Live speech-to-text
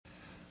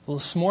Well,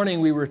 this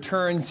morning we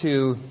return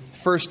to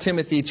 1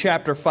 Timothy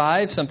chapter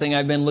 5, something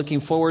I've been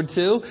looking forward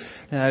to.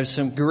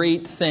 Some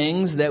great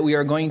things that we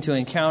are going to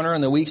encounter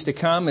in the weeks to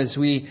come as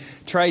we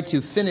try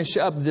to finish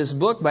up this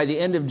book by the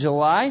end of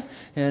July.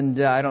 And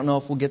I don't know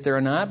if we'll get there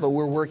or not, but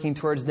we're working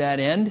towards that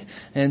end.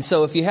 And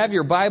so if you have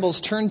your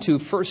Bibles, turn to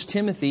 1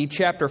 Timothy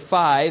chapter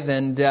 5,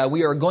 and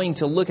we are going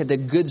to look at the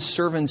good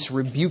servant's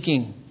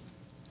rebuking.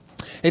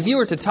 If you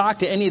were to talk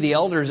to any of the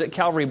elders at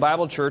Calvary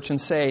Bible Church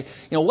and say,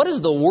 what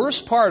is the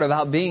worst part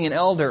about being an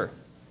elder?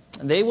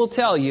 They will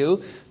tell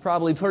you,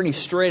 probably pretty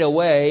straight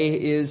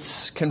away,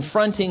 is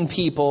confronting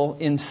people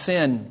in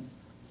sin.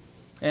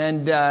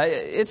 And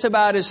it's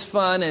about as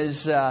fun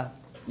as,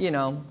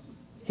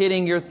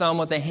 hitting your thumb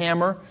with a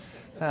hammer,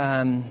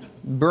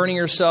 burning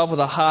yourself with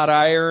a hot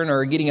iron,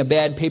 or getting a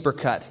bad paper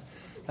cut.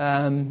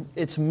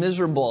 It's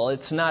miserable.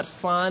 It's not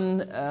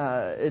fun.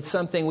 It's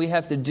something we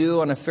have to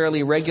do on a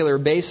fairly regular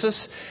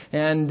basis.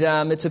 And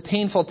it's a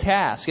painful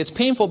task. It's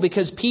painful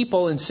because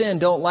people in sin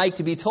don't like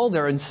to be told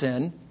they're in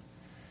sin.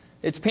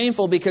 It's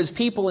painful because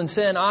people in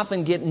sin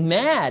often get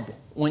mad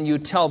when you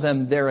tell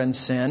them they're in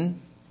sin.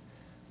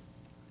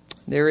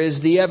 There is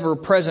the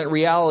ever-present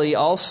reality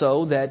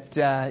also that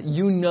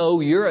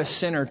you're a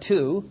sinner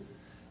too.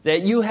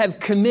 That you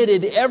have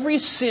committed every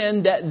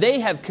sin that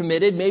they have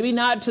committed, maybe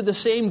not to the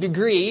same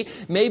degree,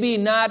 maybe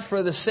not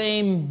for the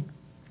same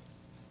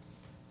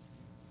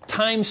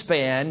time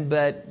span,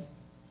 but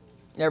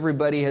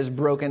everybody has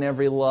broken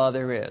every law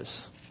there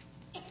is.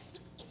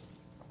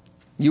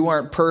 You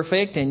aren't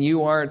perfect and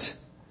you aren't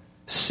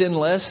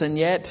sinless, and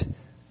yet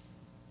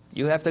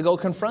you have to go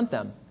confront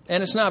them.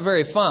 And it's not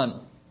very fun.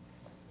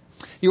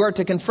 You are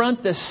to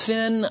confront the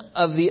sin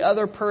of the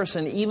other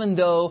person even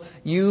though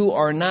you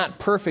are not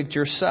perfect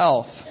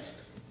yourself.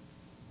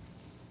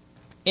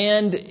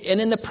 And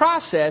in the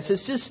process,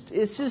 it's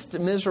just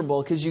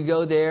miserable because you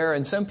go there,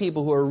 and some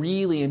people who are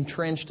really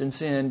entrenched in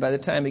sin, by the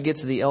time it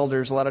gets to the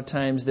elders, a lot of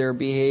times their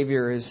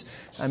behavior is,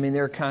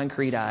 they're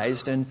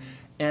concretized,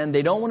 and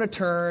they don't want to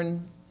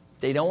turn,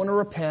 they don't want to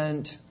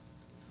repent.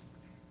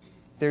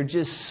 They're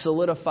just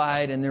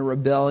solidified in their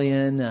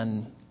rebellion,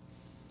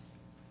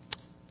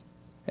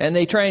 and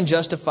they try and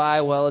justify,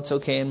 well, it's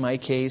okay in my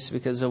case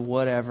because of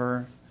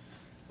whatever.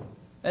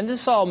 And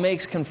this all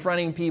makes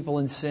confronting people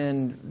in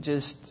sin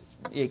just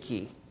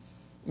icky,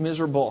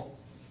 miserable.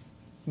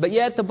 But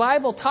yet the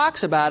Bible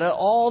talks about it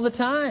all the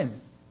time.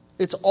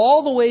 It's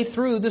all the way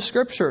through the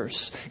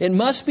Scriptures. It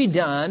must be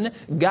done.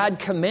 God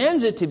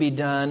commands it to be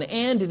done.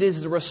 And it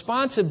is the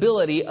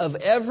responsibility of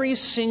every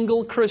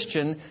single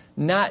Christian,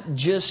 not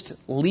just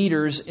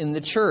leaders in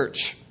the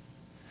church.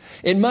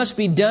 It must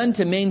be done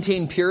to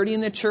maintain purity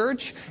in the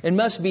church. It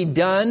must be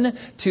done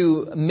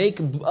to make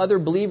other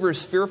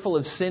believers fearful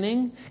of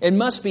sinning. It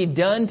must be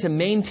done to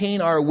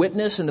maintain our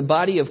witness in the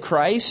body of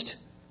Christ.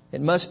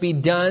 It must be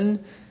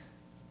done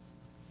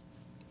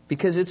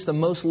because it's the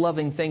most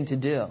loving thing to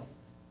do,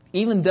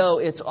 even though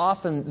it's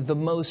often the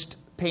most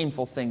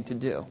painful thing to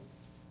do.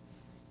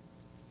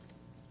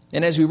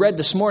 And as we read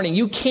this morning,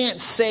 you can't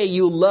say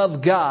you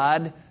love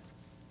God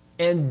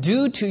and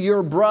do to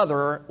your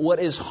brother what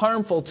is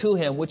harmful to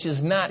him, which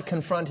is not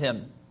confront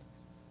him.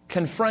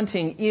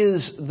 Confronting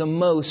is the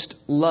most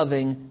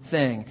loving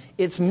thing.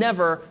 It's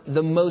never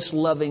the most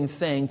loving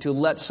thing to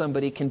let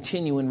somebody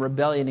continue in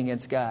rebellion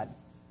against God.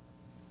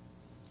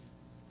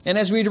 And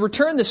as we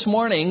return this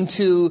morning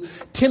to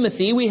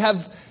Timothy, we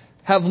have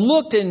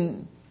looked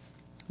in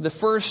the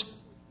first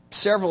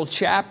several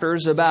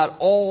chapters about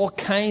all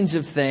kinds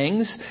of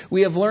things.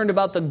 We have learned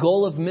about the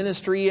goal of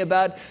ministry,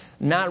 about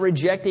not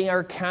rejecting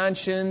our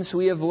conscience.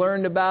 We have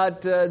learned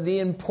about the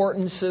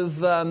importance of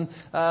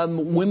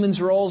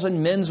women's roles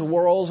and men's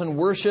roles and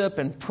worship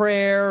and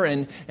prayer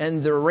and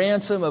the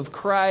ransom of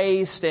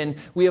Christ. And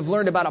we have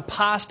learned about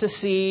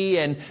apostasy,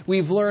 and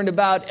we've learned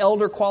about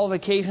elder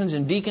qualifications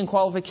and deacon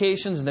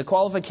qualifications and the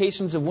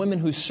qualifications of women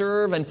who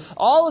serve, and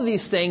all of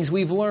these things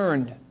we've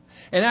learned.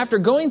 And after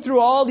going through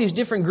all these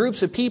different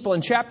groups of people,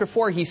 in chapter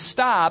 4, he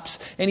stops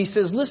and he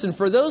says, listen,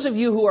 for those of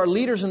you who are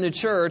leaders in the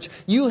church,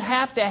 you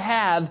have to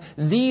have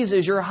these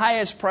as your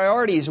highest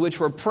priorities, which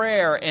were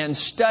prayer and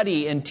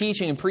study and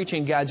teaching and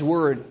preaching God's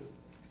Word.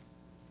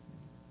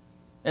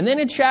 And then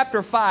in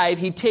chapter 5,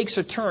 he takes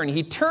a turn.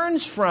 He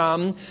turns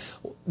from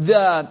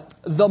the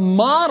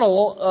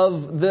model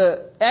of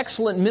the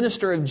excellent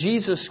minister of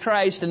Jesus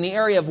Christ in the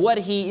area of what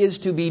he is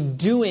to be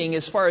doing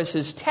as far as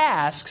his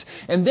tasks,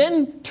 and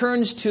then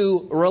turns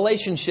to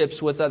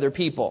relationships with other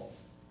people.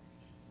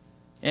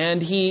 And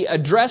he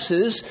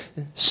addresses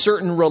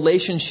certain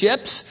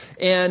relationships,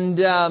 and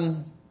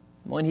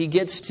when he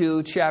gets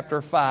to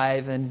chapter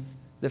 5 and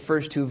the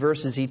first 2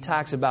 verses, he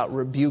talks about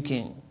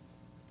rebuking.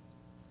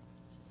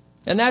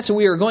 And that's what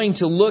we are going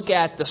to look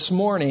at this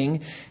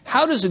morning.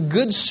 How does a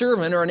good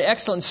servant or an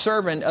excellent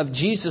servant of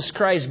Jesus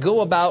Christ go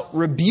about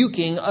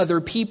rebuking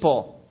other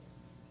people?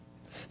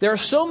 There are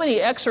so many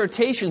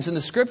exhortations in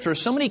the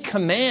Scriptures, so many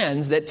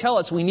commands that tell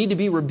us we need to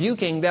be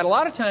rebuking, that a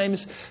lot of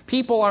times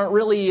people aren't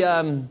really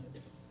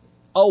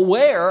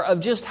aware of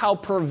just how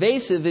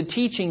pervasive a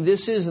teaching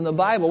this is in the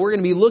Bible. We're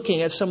going to be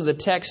looking at some of the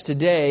text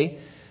today.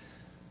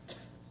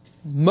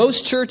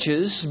 Most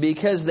churches,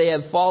 because they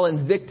have fallen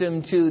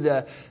victim to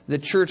the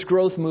church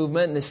growth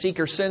movement and the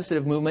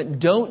seeker-sensitive movement,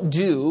 don't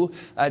do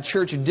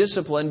church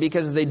discipline,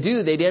 because if they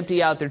do, they'd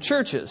empty out their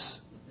churches.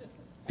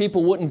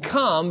 People wouldn't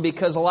come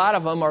because a lot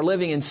of them are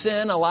living in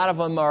sin, a lot of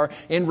them are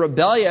in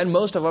rebellion,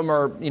 most of them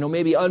are,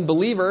 maybe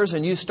unbelievers,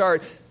 and you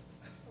start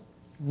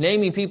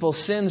naming people's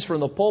sins from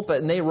the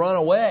pulpit and they run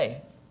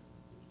away.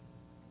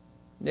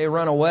 They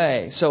run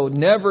away. So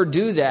never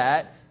do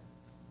that.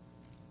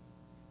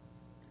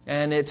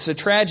 And it's a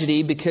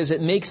tragedy because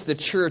it makes the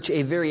church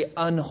a very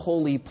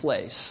unholy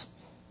place.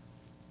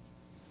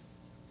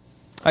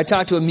 I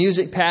talked to a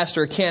music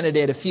pastor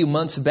candidate a few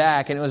months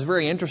back, and it was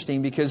very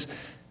interesting because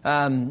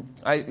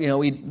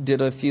we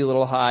did a few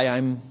little hi,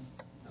 I'm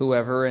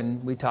whoever,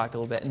 and we talked a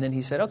little bit. And then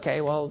he said,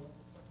 okay, well,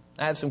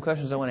 I have some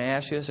questions I want to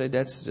ask you. So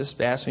that's just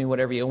ask me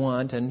whatever you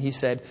want. And he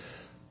said,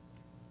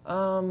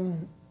 do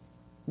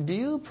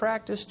you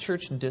practice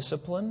church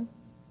discipline?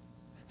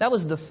 That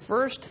was the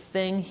first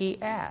thing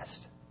he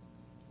asked.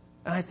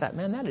 And I thought,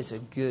 man, that is a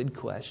good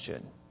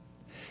question.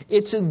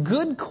 It's a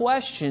good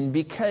question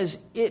because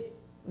it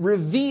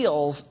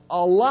reveals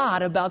a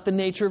lot about the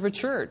nature of a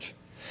church.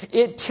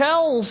 It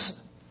tells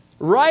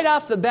right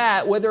off the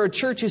bat whether a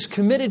church is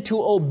committed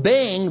to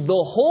obeying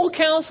the whole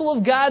counsel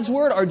of God's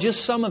Word or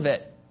just some of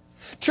it.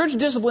 Church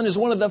discipline is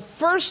one of the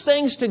first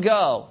things to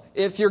go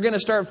if you're going to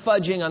start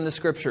fudging on the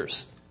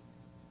Scriptures.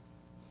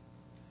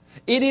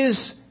 It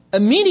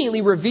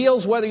immediately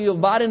reveals whether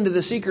you've bought into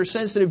the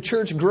seeker-sensitive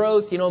church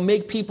growth,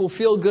 make people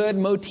feel good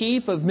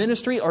motif of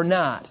ministry or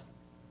not.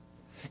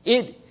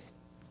 It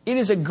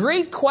is a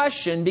great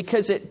question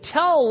because it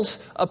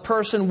tells a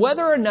person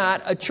whether or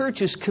not a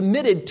church is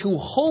committed to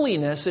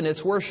holiness in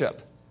its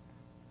worship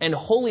and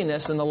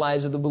holiness in the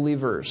lives of the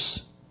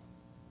believers.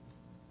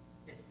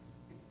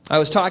 I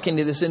was talking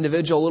to this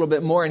individual a little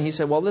bit more, and he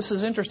said, well, this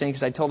is interesting,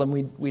 because I told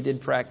him we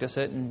did practice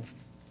it. And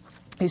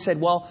he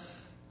said,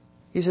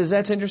 he says,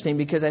 that's interesting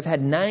because I've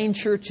had 9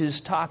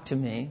 churches talk to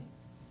me,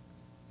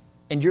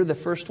 and you're the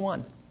first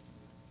one.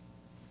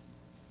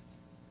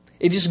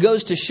 It just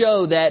goes to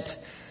show that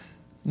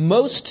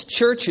most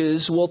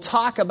churches will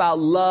talk about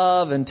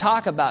love and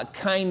talk about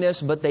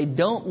kindness, but they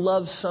don't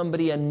love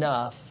somebody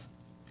enough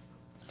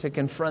to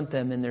confront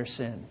them in their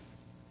sin.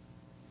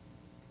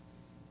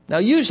 Now,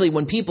 usually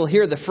when people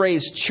hear the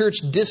phrase church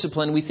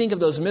discipline, we think of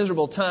those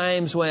miserable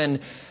times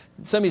when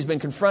somebody's been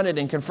confronted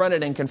and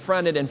confronted and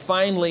confronted, and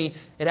finally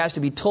it has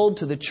to be told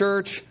to the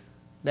church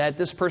that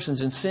this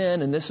person's in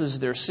sin, and this is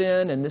their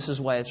sin, and this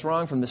is why it's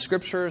wrong from the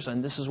Scriptures,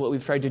 and this is what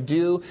we've tried to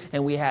do.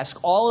 And we ask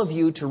all of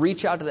you to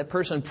reach out to that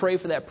person, pray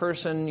for that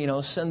person,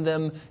 send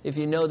them, if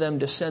you know them,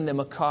 to send them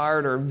a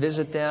card or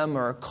visit them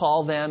or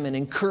call them and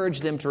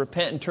encourage them to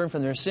repent and turn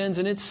from their sins.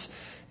 And it's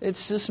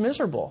just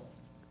miserable.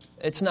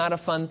 It's not a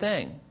fun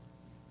thing.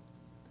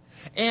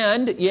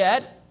 And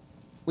yet,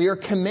 we are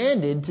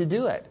commanded to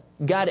do it.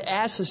 God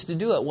asks us to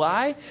do it.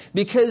 Why?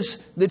 Because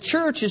the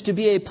church is to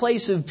be a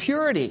place of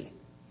purity.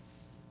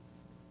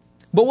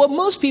 But what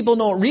most people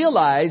don't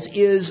realize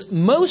is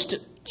most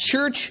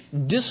church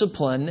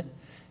discipline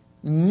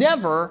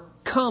never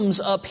comes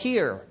up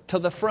here to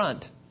the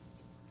front.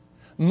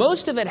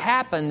 Most of it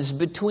happens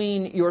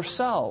between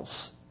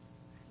yourselves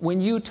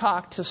when you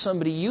talk to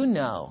somebody you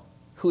know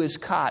who is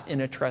caught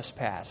in a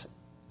trespass.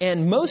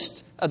 And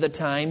most of the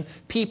time,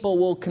 people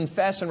will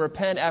confess and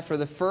repent after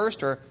the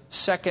first or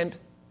second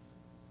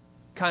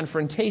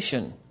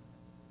confrontation.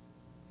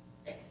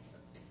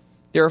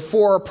 There are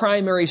 4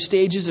 primary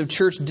stages of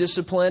church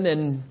discipline,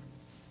 and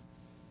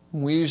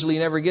we usually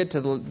never get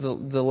to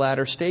the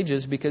latter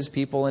stages because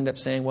people end up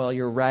saying, well,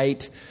 you're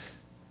right.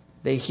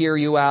 They hear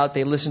you out,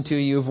 they listen to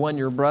you, you've won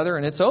your brother,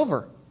 and it's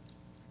over.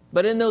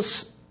 But in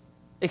those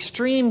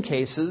extreme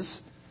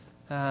cases,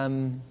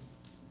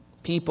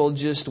 people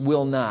just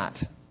will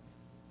not.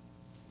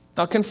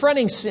 Now,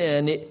 confronting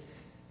sin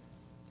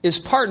is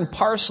part and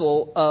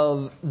parcel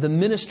of the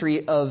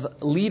ministry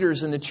of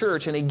leaders in the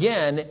church. And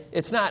again,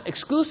 it's not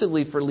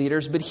exclusively for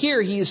leaders, but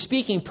here he is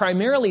speaking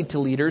primarily to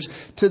leaders,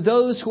 to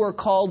those who are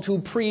called to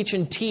preach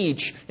and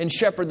teach and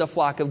shepherd the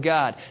flock of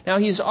God. Now,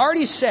 he's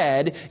already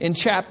said in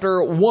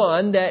chapter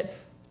 1 that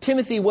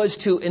Timothy was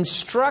to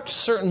instruct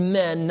certain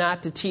men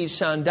not to teach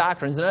sound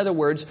doctrines. In other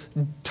words,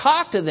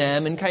 talk to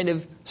them and kind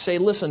of say,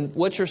 listen,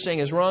 what you're saying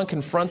is wrong,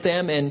 confront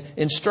them and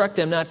instruct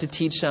them not to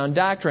teach sound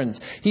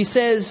doctrines. He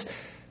says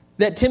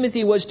that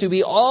Timothy was to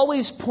be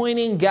always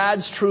pointing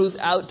God's truth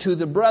out to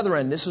the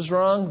brethren. This is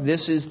wrong,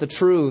 this is the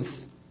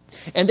truth.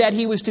 And that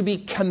he was to be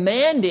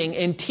commanding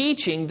and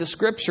teaching the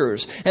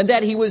Scriptures. And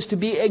that he was to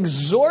be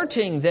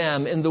exhorting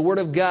them in the Word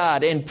of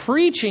God and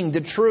preaching the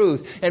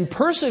truth and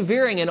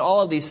persevering in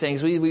all of these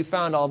things. We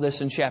found all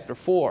this in chapter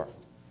 4.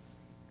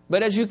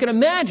 But as you can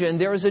imagine,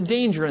 there is a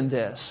danger in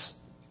this.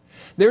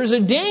 There is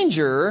a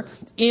danger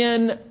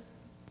in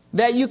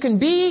that you can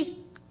be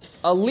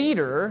a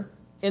leader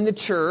in the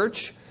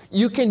church.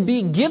 You can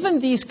be given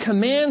these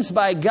commands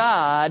by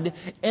God,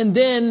 and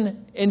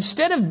then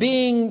instead of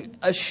being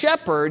a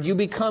shepherd, you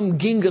become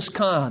Genghis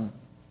Khan.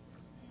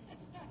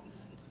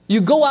 You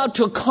go out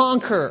to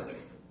conquer.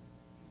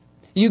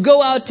 You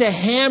go out to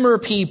hammer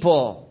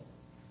people.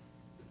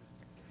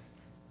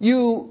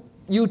 You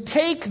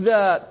take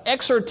the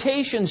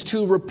exhortations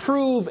to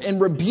reprove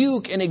and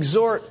rebuke and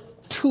exhort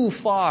too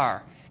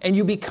far, and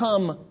you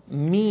become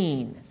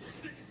mean.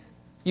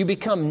 You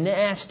become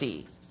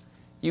nasty.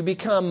 You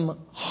become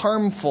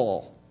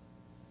harmful.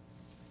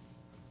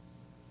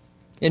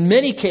 In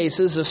many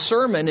cases, a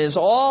sermon is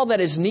all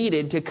that is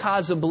needed to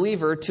cause a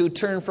believer to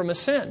turn from a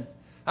sin.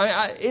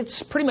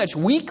 It's pretty much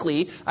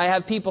weekly. I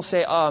have people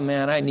say, "Oh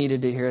man, I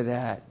needed to hear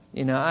that.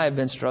 I've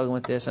been struggling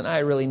with this, and I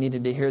really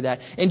needed to hear that."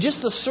 And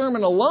just the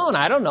sermon alone,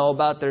 I don't know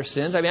about their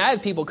sins. I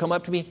have people come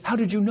up to me, "How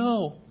did you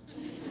know?"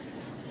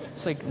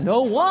 It's like,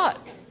 "Know what?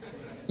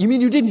 You mean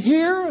you didn't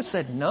hear?" I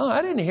said, "No,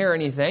 I didn't hear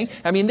anything."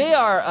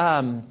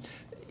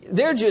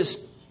 They're just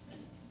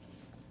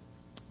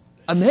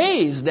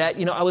amazed that,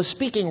 I was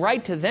speaking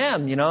right to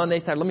them, and they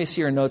thought, "Let me see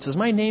your notes. Is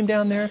my name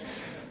down there?"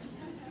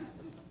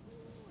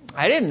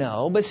 I didn't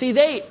know. But see,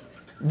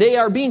 they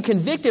are being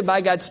convicted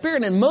by God's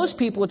Spirit, and most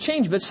people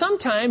change. But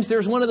sometimes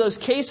there's one of those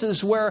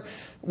cases where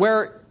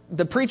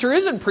the preacher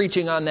isn't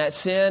preaching on that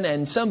sin,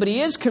 and somebody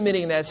is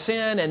committing that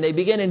sin, and they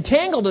begin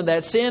entangled in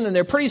that sin,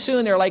 and pretty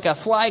soon they're like a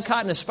fly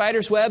caught in a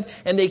spider's web,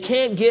 and they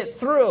can't get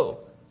through.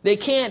 They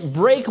can't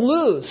break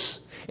loose.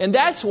 And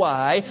that's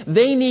why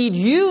they need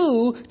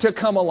you to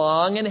come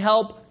along and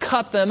help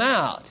cut them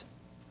out,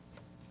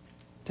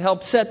 to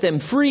help set them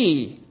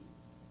free.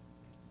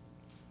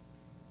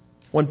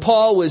 When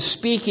Paul was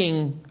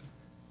speaking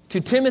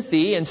to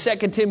Timothy in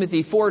 2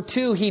 Timothy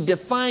 4:2, he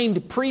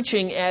defined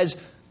preaching as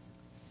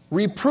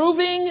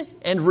reproving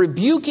and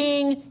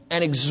rebuking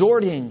and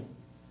exhorting.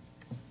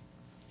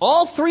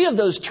 All three of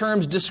those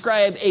terms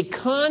describe a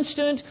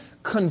constant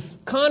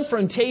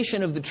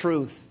confrontation of the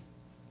truth,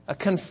 a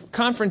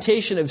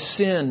confrontation of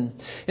sin.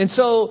 And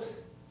so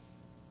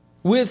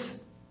with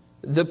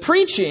the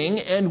preaching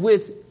and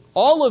with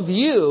all of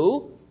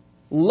you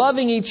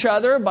loving each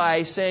other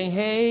by saying,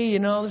 "Hey,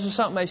 this is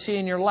something I see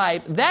in your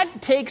life,"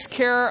 that takes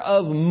care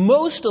of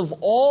most of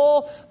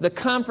all the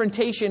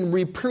confrontation,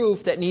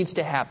 reproof that needs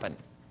to happen.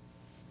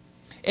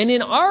 And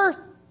in our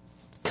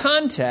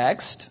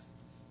context,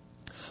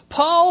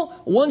 Paul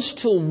wants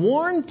to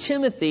warn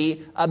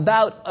Timothy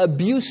about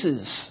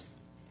abuses.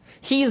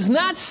 He is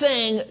not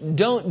saying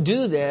don't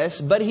do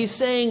this, but he's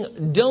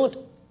saying don't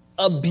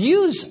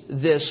abuse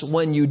this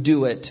when you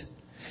do it.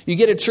 You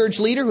get a church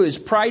leader who is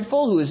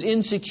prideful, who is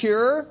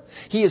insecure.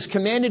 He is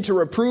commanded to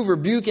reprove,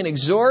 rebuke, and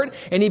exhort,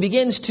 and he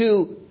begins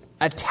to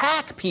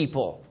attack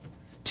people,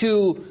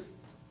 to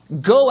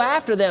go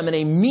after them in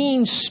a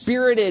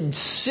mean-spirited,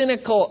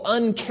 cynical,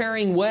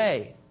 uncaring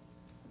way.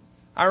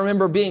 I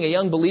remember being a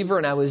young believer,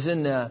 and I was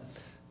in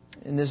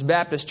this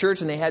Baptist church,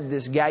 and they had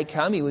this guy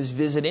come. He was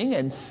visiting,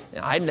 and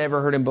I'd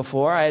never heard him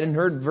before. I hadn't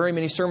heard very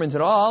many sermons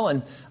at all,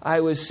 and I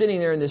was sitting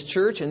there in this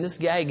church, and this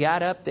guy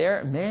got up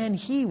there. Man,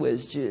 he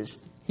was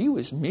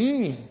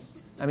mean.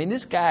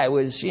 This guy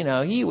was,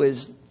 he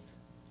was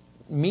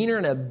meaner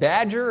than a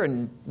badger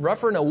and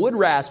rougher than a wood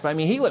rasp.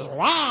 He was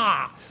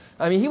rah.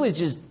 He was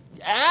just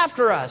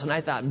after us. And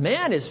I thought,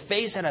 man, his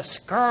face had a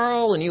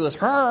scowl, and he was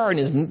her, and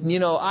his,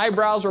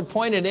 eyebrows were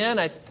pointed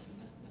in.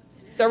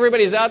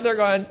 Everybody's out there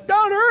going,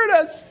 "Don't hurt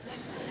us."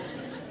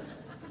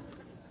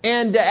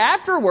 And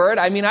afterward,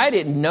 I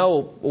didn't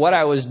know what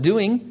I was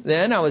doing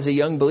then. I was a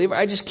young believer.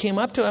 I just came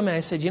up to him and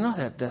I said,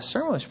 the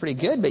sermon was pretty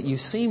good, but you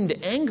seemed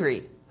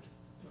angry.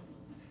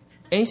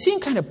 And he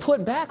seemed kind of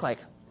put back, like,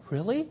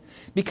 "Really?"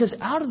 Because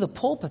out of the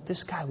pulpit,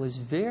 this guy was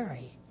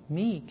very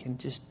meek and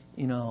just,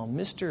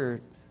 Mr.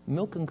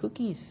 Milk and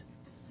Cookies.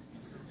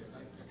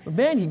 But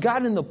man, he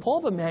got in the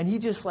pulpit, man. He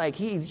just like,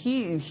 he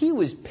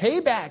was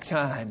payback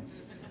time.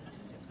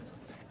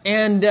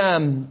 And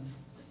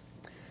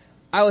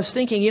I was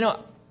thinking,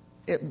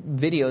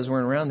 videos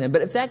weren't around then,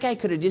 but if that guy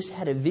could have just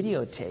had a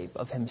videotape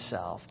of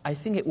himself, I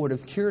think it would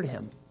have cured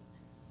him.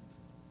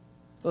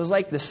 It was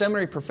like the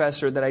seminary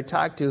professor that I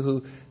talked to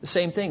who, the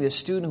same thing, this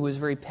student who was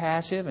very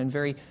passive and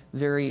very,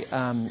 very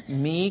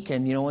meek,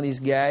 and one of these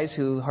guys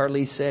who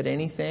hardly said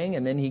anything,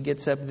 and then he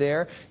gets up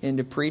there in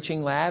the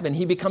preaching lab and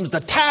he becomes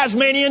the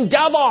Tasmanian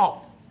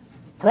devil.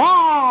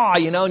 Rah!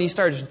 And he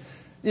starts,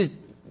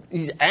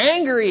 he's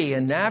angry,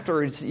 and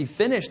afterwards he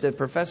finished, the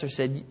professor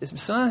said,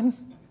 "Son,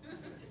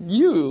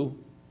 you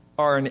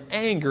are an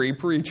angry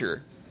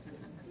preacher."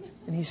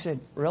 And he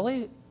said,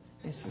 "Really?"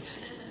 He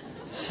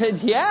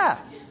said,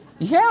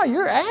 Yeah,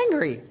 you're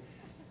angry."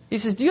 He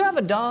says, "Do you have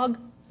a dog?"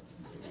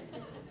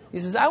 He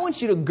says, "I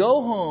want you to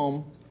go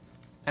home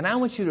and I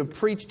want you to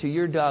preach to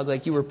your dog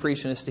like you were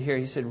preaching us to here."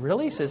 He said,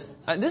 "Really?" He says,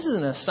 "This is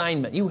an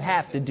assignment. You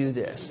have to do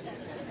this."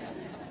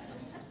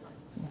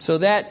 So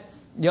that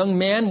young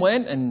man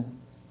went and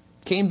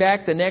came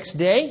back the next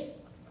day,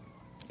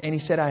 and he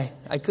said,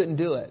 I couldn't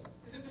do it.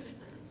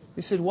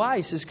 He said, "Why?"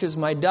 He says, "Because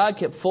my dog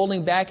kept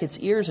folding back its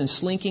ears and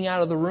slinking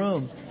out of the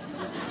room."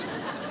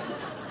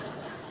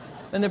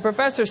 And the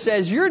professor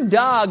says, your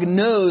dog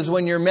knows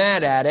when you're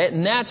mad at it,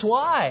 and that's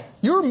why.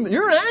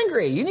 You're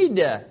angry. You need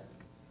to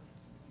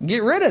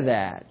get rid of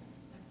that.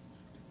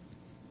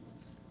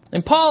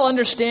 And Paul,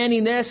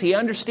 understanding this, he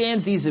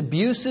understands these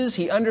abuses.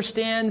 He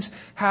understands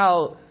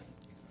how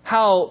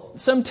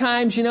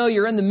sometimes,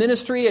 you're in the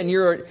ministry and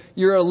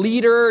you're a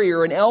leader,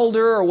 you're an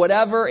elder or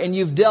whatever, and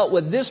you've dealt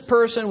with this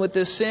person with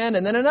this sin,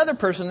 and then another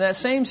person with that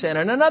same sin,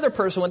 and another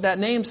person with that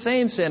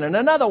same sin, and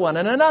another one,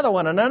 and another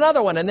one, and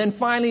another one. And then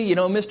finally,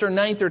 Mr.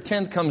 9th or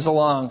 10th comes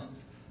along.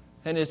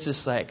 And it's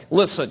just like,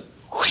 listen,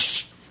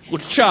 whoosh, we'll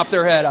chop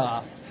their head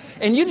off.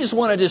 And you just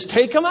want to just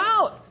take them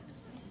out.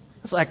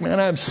 It's like, man,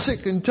 I'm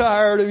sick and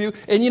tired of you.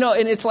 And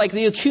and it's like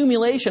the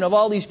accumulation of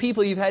all these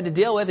people you've had to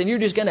deal with, and you're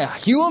just going to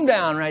hew them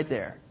down right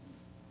there.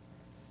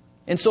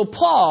 And so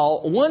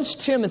Paul wants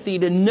Timothy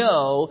to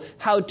know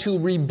how to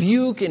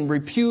rebuke and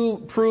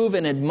reprove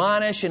and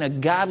admonish in a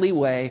godly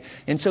way.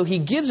 And so he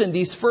gives him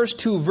these first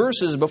 2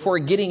 verses before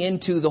getting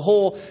into the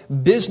whole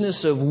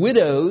business of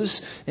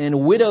widows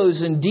and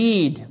widows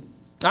indeed.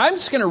 I'm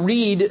just going to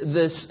read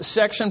this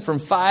section from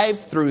 5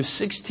 through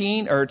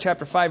 16, or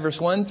chapter 5,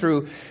 verse 1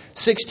 through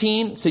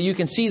 16, so you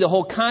can see the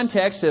whole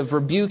context of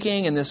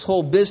rebuking and this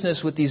whole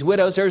business with these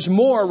widows. There's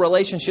more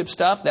relationship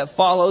stuff that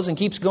follows and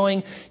keeps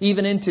going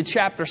even into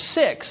chapter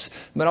 6,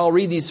 but I'll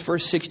read these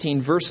first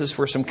 16 verses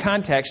for some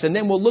context, and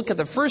then we'll look at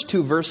the first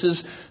 2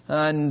 verses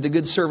on the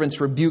good servant's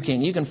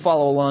rebuking. You can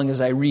follow along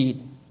as I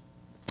read.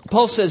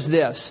 Paul says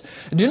this,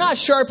 do not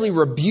sharply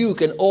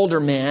rebuke an older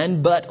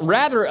man, but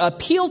rather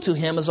appeal to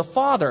him as a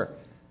father.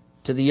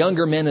 To the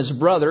younger men as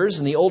brothers,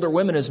 and the older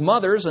women as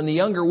mothers, and the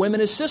younger women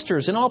as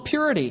sisters, in all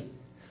purity.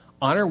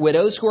 Honor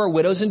widows who are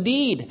widows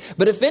indeed.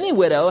 But if any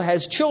widow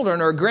has children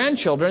or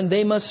grandchildren,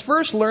 they must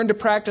first learn to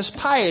practice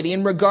piety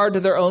in regard to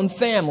their own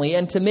family,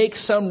 and to make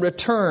some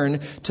return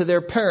to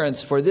their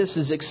parents, for this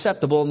is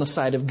acceptable in the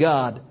sight of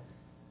God.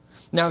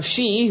 Now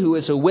she, who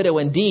is a widow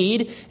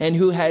indeed, and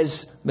who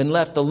has been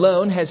left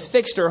alone, has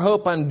fixed her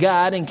hope on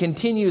God and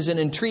continues in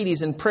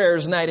entreaties and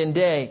prayers night and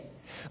day.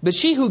 But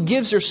she who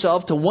gives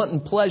herself to wanton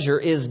pleasure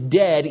is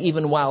dead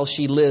even while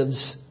she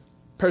lives.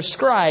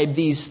 Prescribe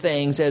these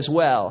things as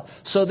well,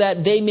 so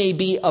that they may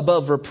be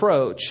above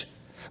reproach.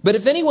 But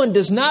if anyone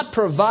does not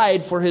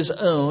provide for his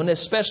own,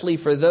 especially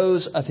for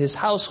those of his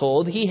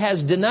household, he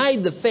has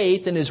denied the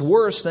faith and is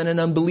worse than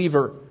an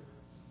unbeliever.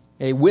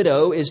 A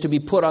widow is to be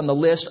put on the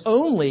list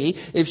only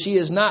if she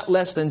is not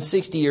less than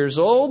 60 years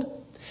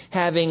old,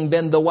 having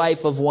been the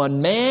wife of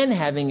one man,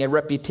 having a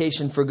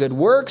reputation for good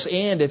works,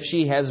 and if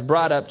she has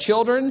brought up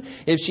children,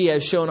 if she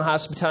has shown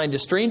hospitality to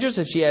strangers,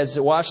 if she has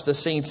washed the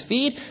saints'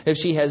 feet, if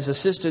she has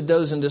assisted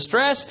those in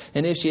distress,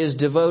 and if she has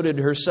devoted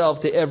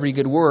herself to every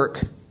good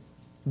work.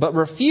 But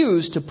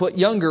refuse to put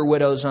younger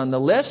widows on the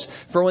list,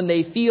 for when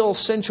they feel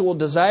sensual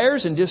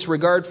desires and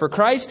disregard for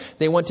Christ,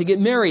 they want to get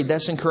married,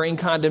 thus incurring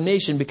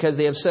condemnation because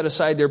they have set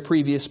aside their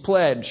previous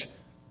pledge.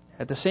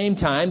 At the same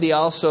time, they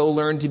also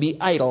learn to be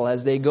idle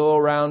as they go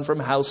around from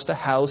house to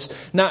house,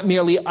 not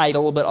merely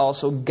idle, but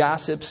also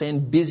gossips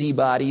and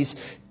busybodies,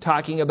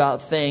 talking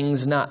about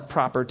things not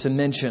proper to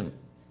mention.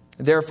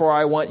 Therefore,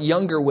 I want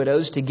younger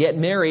widows to get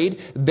married,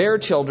 bear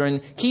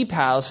children, keep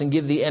house, and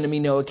give the enemy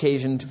no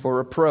occasion for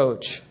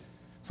reproach.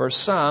 For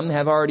some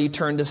have already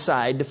turned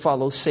aside to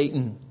follow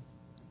Satan.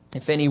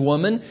 If any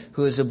woman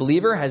who is a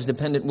believer has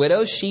dependent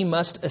widows, she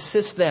must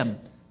assist them,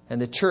 and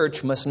the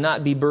church must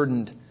not be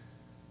burdened,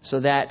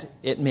 so that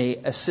it may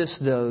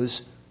assist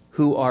those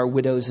who are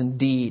widows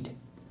indeed.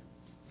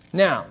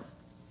 Now,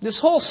 this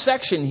whole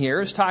section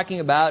here is talking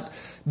about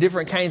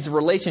different kinds of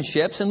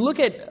relationships. And look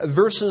at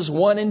verses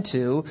 1 and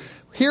 2.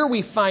 Here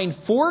we find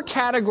 4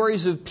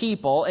 categories of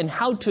people and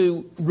how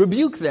to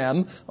rebuke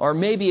them, or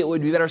maybe it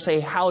would be better to say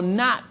how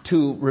not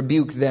to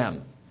rebuke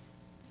them.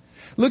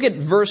 Look at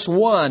verse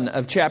 1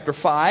 of chapter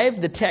 5.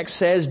 The text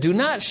says, do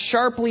not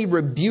sharply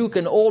rebuke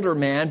an older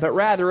man, but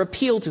rather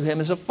appeal to him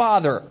as a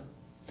father.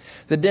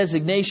 The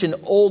designation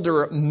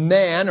older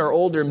man or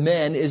older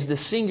men is the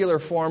singular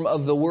form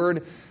of the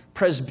word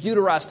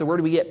presbyteros, the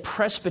word we get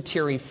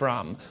presbytery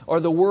from,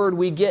 or the word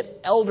we get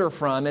elder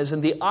from, as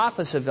in the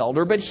office of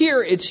elder. But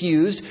here it's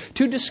used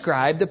to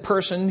describe the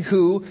person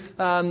who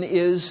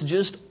is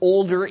just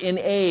older in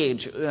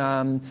age,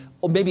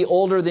 maybe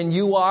older than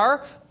you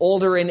are,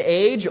 older in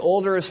age,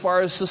 older as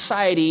far as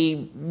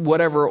society,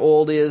 whatever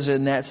old is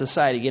in that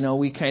society.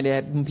 We kind of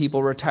have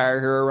people retire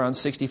here around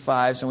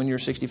 65, so when you're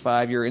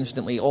 65, you're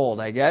instantly old,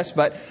 I guess.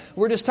 But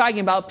we're just talking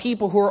about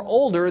people who are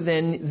older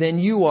than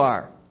you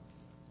are.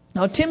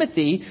 Now,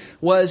 Timothy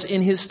was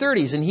in his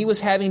 30s, and he was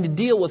having to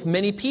deal with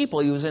many people.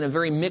 He was in a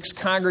very mixed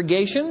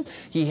congregation.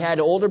 He had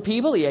older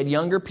people, he had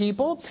younger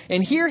people.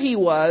 And here he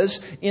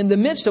was in the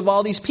midst of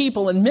all these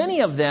people, and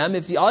many of them,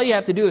 if all you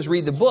have to do is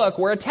read the book,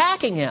 were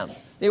attacking him.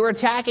 They were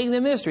attacking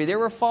the ministry. There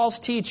were false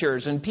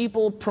teachers and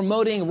people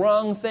promoting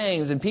wrong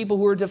things and people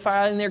who were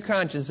defiling their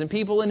conscience and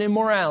people in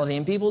immorality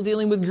and people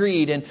dealing with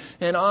greed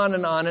and on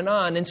and on and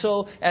on. And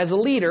so as a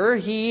leader,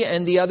 he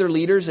and the other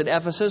leaders at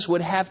Ephesus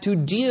would have to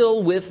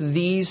deal with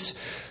these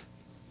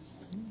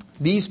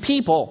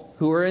people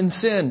who are in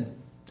sin.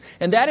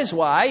 And that is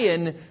why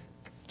in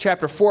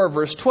chapter 4,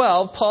 verse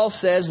 12, Paul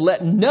says,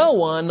 let no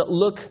one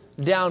look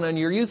down on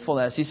your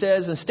youthfulness. He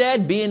says,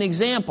 instead, be an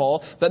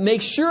example, but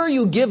make sure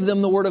you give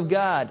them the Word of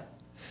God.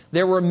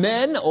 There were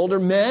men,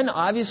 older men,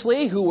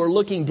 obviously, who were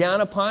looking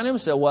down upon him.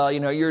 So, well,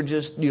 you're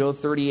just,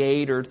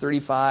 38 or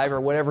 35 or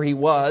whatever he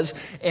was.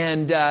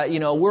 And,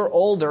 we're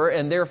older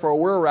and therefore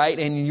we're right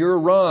and you're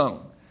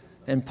wrong.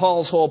 And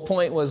Paul's whole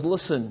point was,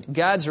 listen,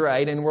 God's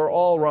right and we're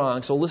all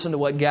wrong. So listen to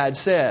what God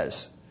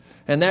says.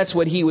 And that's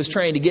what he was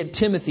trying to get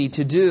Timothy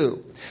to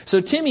do.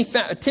 So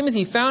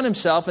Timothy found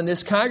himself in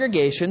this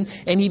congregation,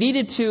 and he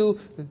needed to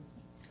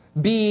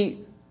be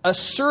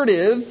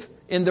assertive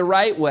in the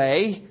right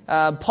way.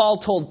 Paul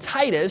told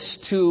Titus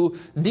to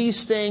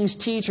these things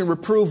teach and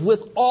reprove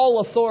with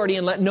all authority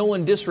and let no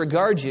one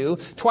disregard you.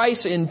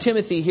 Twice in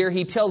Timothy here,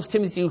 he tells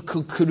Timothy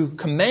to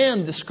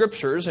command the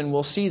Scriptures, and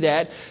we'll see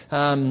that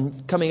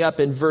coming up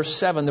in verse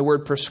 7. The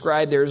word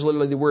prescribe there is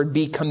literally the word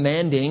be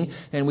commanding,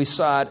 and we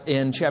saw it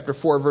in chapter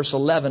 4, verse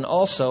 11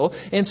 also.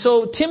 And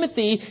so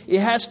Timothy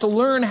has to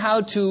learn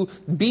how to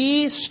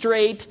be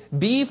straight,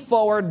 be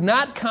forward,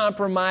 not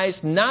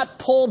compromise, not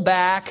pull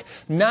back,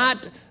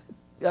 not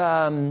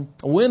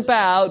wimp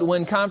out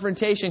when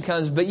confrontation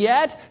comes, but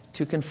yet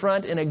to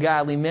confront in a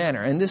godly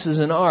manner. And this is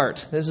an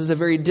art. This is a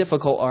very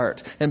difficult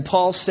art. And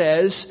Paul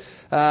says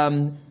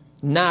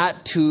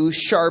not to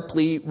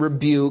sharply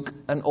rebuke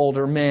an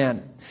older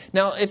man.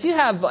 Now, if you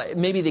have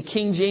maybe the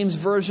King James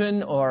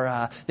Version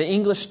or the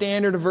English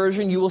Standard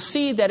Version, you will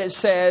see that it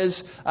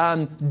says,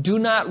 do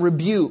not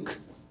rebuke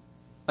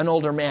an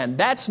older man.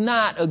 That's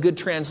not a good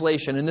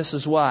translation, and this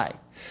is why.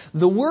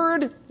 The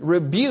word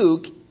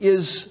rebuke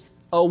is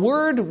a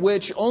word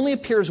which only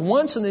appears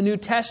once in the New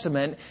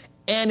Testament,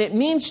 and it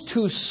means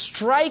to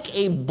strike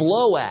a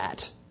blow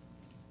at.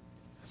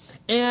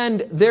 And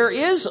there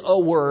is a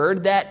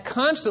word that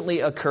constantly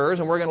occurs,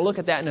 and we're going to look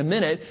at that in a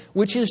minute,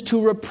 which is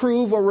to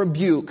reprove or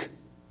rebuke.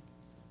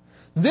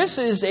 This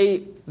is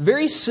a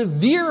very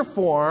severe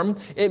form.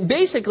 It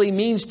basically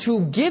means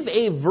to give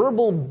a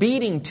verbal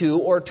beating to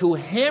or to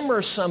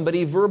hammer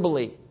somebody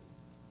verbally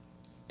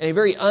in a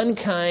very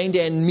unkind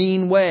and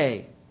mean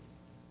way.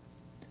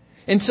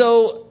 And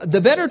so the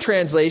better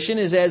translation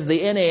is, as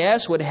the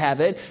NAS would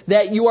have it,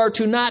 that you are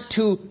to not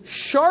to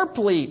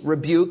sharply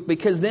rebuke,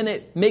 because then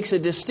it makes a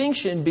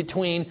distinction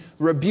between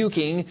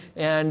rebuking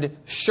and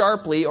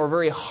sharply or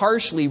very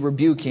harshly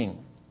rebuking.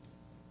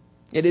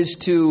 It is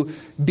to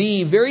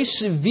be very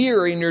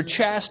severe in your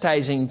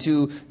chastising,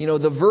 to,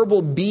 the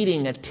verbal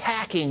beating,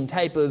 attacking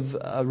type of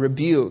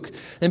rebuke.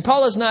 And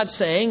Paul is not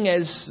saying,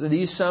 as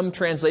some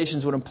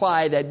translations would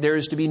imply, that there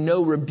is to be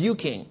no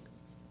rebuking.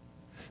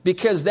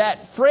 Because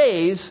that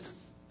phrase,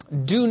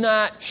 do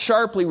not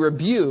sharply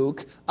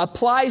rebuke,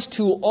 applies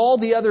to all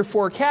the other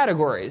four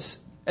categories.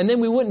 And then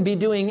we wouldn't be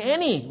doing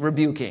any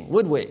rebuking,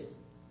 would we?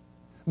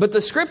 But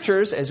the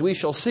Scriptures, as we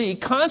shall see,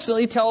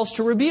 constantly tell us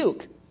to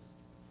rebuke.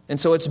 And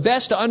so it's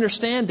best to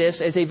understand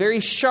this as a very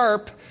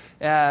sharp,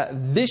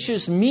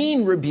 vicious,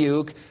 mean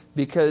rebuke,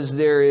 because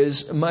there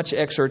is much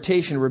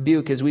exhortation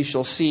rebuke, as we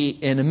shall see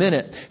in a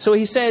minute. So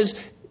he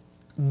says,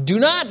 do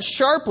not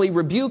sharply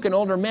rebuke an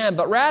older man,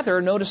 but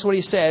rather, notice what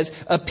he says,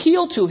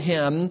 appeal to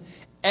him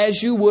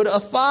as you would a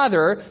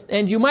father.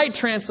 And you might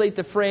translate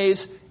the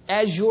phrase,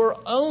 as your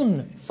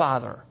own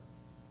father.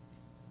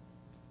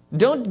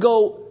 Don't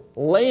go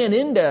laying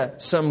into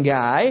some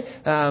guy.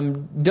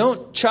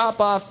 Don't chop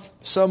off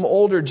some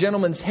older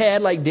gentleman's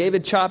head like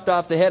David chopped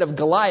off the head of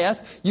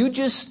Goliath. You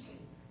just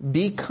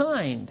be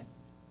kind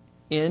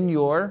in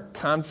your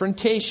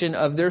confrontation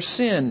of their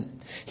sin.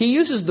 He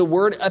uses the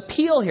word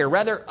appeal here.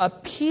 Rather,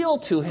 appeal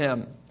to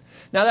him.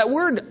 Now, that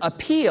word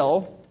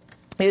appeal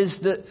is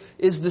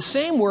the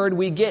same word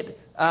we get,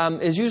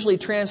 is usually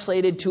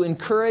translated to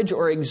encourage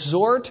or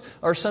exhort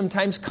or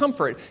sometimes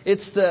comfort.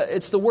 It's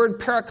the word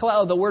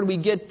parakleo, the word we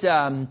get,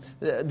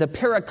 the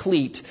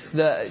paraclete.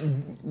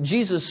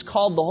 Jesus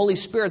called the Holy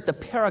Spirit the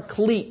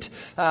paraclete,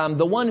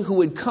 the one who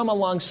would come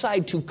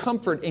alongside to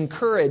comfort,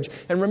 encourage.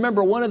 And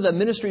remember, one of the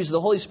ministries of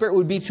the Holy Spirit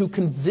would be to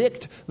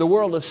convict the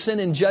world of sin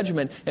and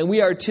judgment. And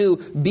we are to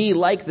be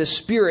like the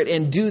Spirit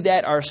and do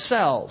that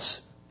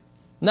ourselves.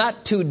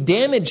 Not to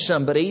damage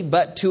somebody,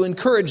 but to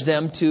encourage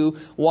them to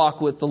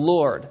walk with the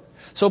Lord.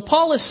 So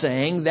Paul is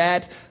saying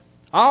that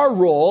our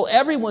role,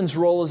 everyone's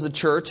role as the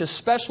church,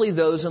 especially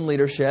those in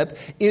leadership,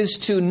 is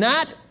to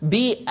not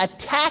be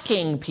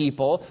attacking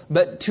people,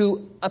 but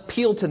to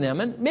appeal to them.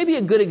 And maybe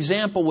a good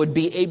example would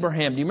be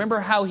Abraham. Do you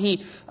remember how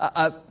he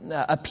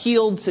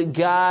appealed to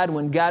God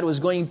when God was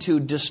going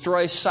to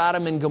destroy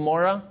Sodom and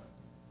Gomorrah?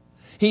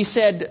 He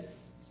said,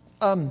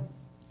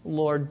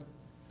 Lord,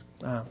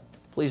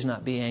 please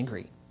not be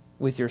angry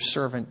with your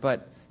servant,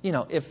 but,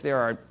 if there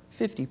are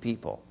 50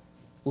 people,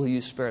 will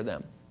you spare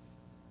them?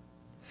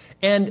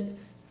 And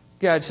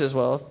God says,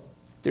 well, if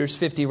there's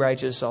 50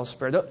 righteous, I'll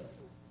spare them.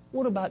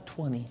 What about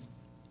 20?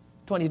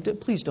 20,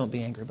 please don't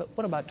be angry, but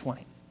what about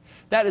 20?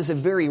 That is a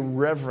very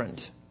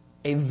reverent.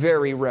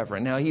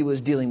 Now, he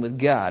was dealing with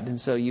God, and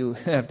so you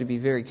have to be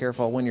very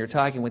careful when you're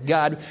talking with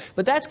God.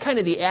 But that's kind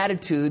of the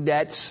attitude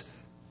that's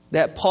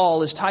that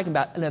Paul is talking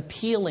about an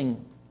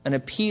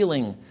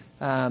appealing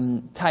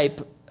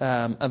type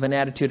of an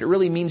attitude. It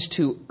really means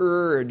to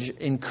urge,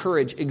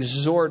 encourage,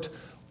 exhort,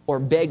 or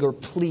beg or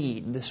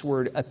plead. This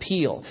word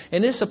appeal.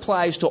 And this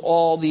applies to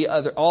all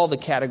the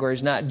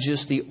categories, not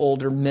just the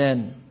older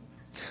men.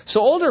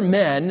 So older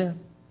men,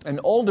 and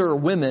older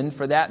women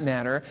for that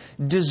matter,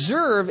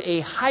 deserve a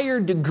higher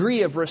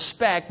degree of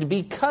respect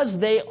because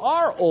they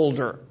are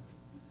older.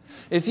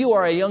 If you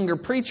are a younger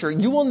preacher,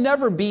 you will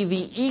never be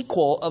the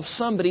equal of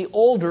somebody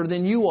older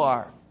than you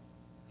are.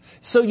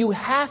 So you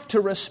have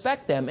to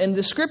respect them. And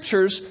the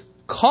Scriptures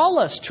call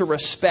us to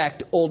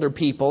respect older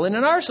people. And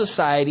in our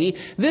society,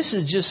 this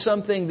is just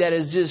something that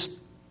is just,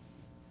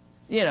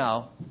 we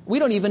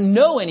don't even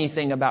know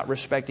anything about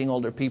respecting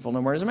older people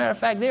no more. As a matter of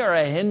fact, they are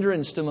a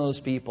hindrance to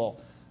most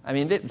people. I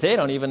mean, they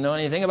don't even know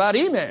anything about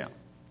email.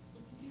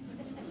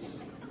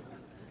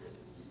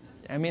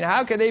 I mean,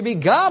 how could they be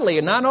godly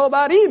and not know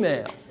about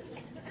email?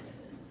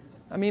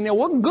 I mean,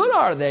 what good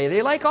are they?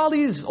 They like all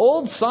these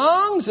old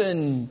songs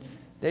and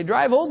they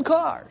drive old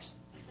cars.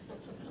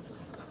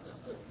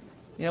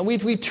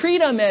 We treat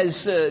them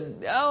as,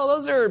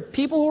 those are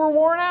people who are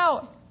worn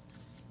out.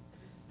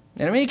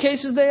 And in many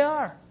cases they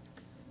are.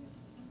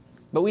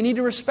 But we need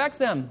to respect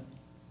them.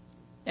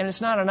 And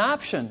it's not an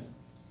option.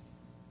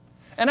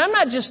 And I'm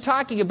not just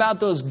talking about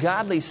those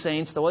godly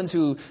saints, the ones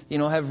who,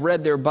 have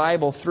read their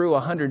Bible through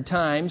 100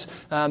 times,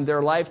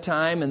 their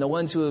lifetime, and the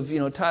ones who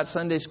have, taught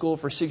Sunday school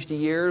for 60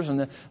 years,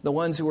 and the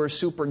ones who are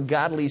super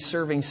godly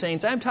serving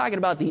saints. I'm talking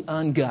about the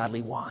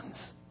ungodly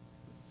ones,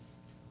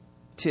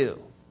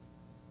 too.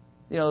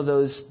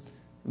 Those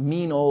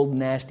mean old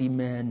nasty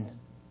men.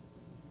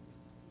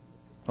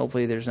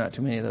 Hopefully there's not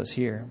too many of those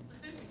here.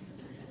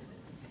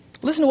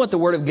 Listen to what the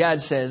Word of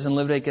God says in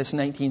Leviticus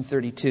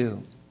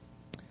 19:32.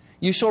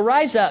 You shall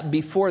rise up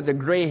before the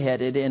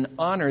gray-headed and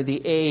honor the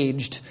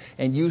aged,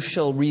 and you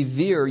shall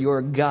revere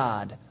your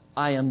God.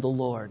 I am the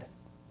Lord.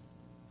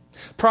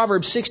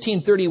 Proverbs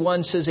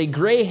 16:31 says, a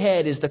gray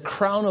head is the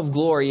crown of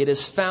glory. It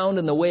is found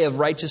in the way of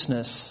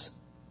righteousness.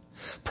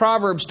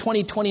 Proverbs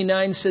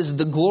 20:29 says,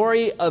 the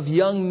glory of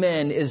young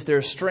men is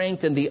their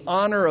strength, and the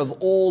honor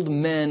of old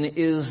men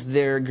is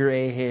their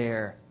gray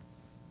hair.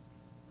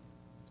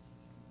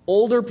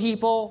 Older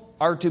people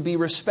are to be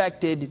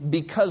respected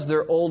because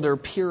they're older,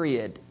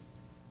 period.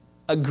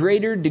 A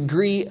greater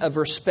degree of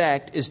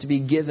respect is to be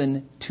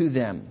given to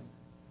them.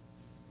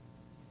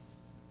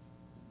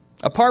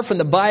 Apart from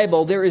the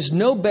Bible, there is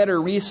no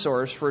better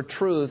resource for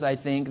truth, I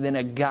think, than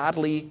a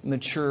godly,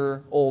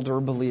 mature, older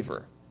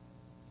believer.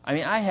 I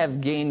mean, I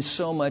have gained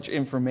so much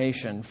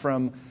information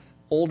from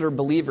older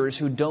believers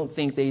who don't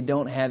think they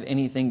don't have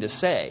anything to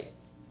say.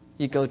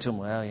 You go to them,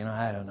 well,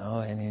 I don't know.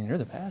 I mean, you're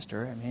the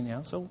pastor. I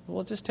mean, so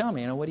just tell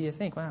me, what do you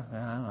think? Well, I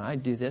don't know. I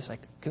do this. Like,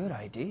 good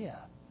idea.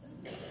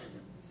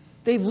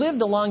 They've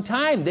lived a long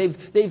time.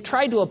 They've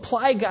tried to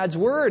apply God's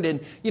Word.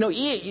 And,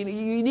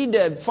 you need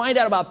to find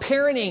out about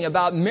parenting,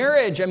 about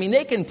marriage. I mean,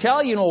 they can tell,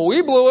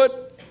 we blew it.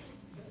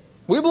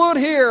 We blew it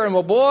here. And,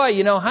 well,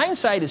 boy,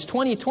 hindsight is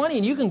 20/20.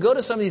 And you can go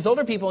to some of these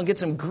older people and get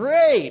some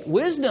great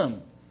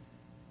wisdom.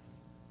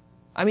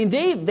 I mean,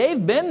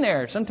 they've been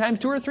there sometimes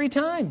 2 or 3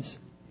 times.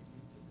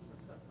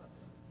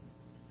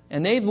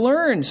 And they've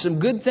learned some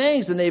good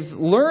things. And they've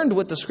learned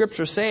what the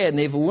Scriptures say. And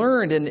they've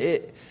learned.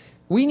 And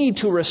we need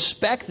to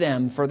respect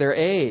them for their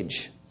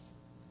age.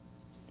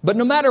 But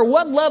no matter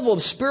what level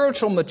of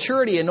spiritual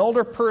maturity an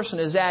older person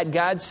is at,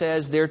 God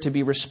says they're to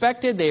be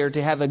respected. They are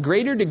to have a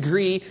greater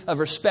degree of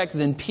respect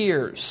than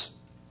peers.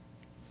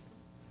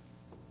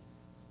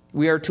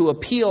 We are to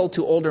appeal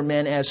to older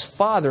men as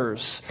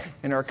fathers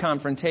in our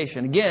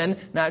confrontation. Again,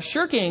 not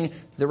shirking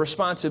the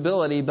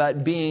responsibility,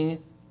 but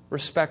being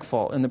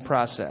respectful in the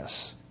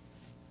process.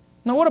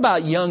 Now, what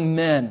about young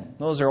men?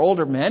 Those are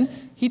older men.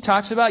 He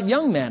talks about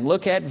young men.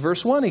 Look at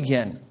verse 1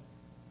 again.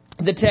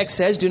 The text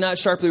says, do not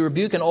sharply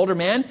rebuke an older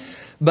man,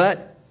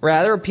 but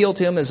rather appeal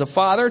to him as a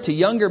father, to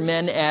younger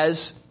men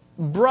as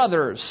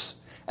brothers.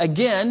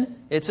 Again,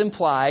 it's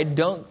implied,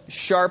 don't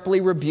sharply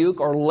rebuke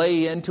or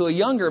lay into a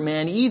younger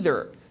man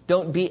either.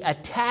 Don't be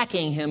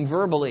attacking him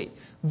verbally,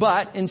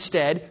 but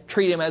instead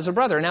treat him as a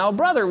brother. Now, a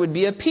brother would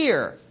be a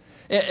peer.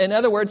 In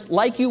other words,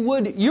 like you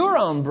would your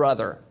own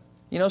brother.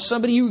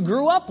 Somebody you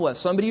grew up with,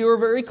 somebody you were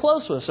very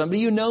close with, somebody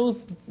you know,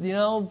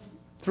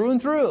 through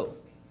and through.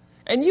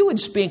 And you would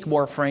speak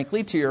more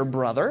frankly to your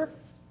brother.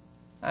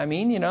 I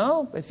mean,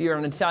 if you're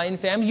an Italian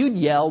family, you'd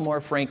yell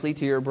more frankly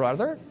to your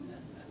brother.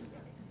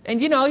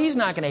 And he's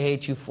not going to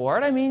hate you for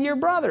it. I mean, you're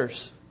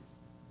brothers.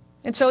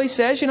 And so he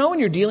says, when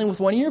you're dealing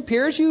with one of your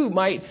peers, you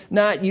might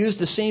not use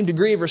the same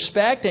degree of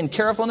respect and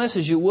carefulness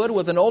as you would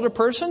with an older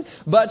person,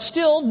 but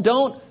still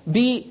don't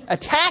be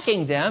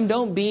attacking them,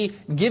 don't be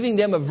giving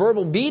them a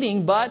verbal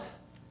beating, but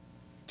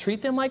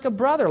treat them like a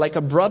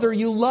brother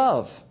you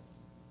love.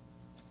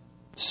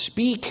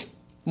 Speak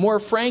more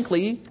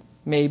frankly,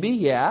 maybe,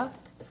 yeah,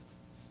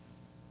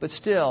 but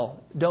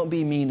still, don't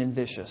be mean and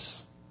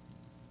vicious.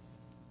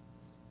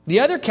 The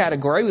other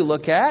category we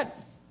look at,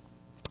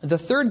 the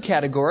third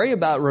category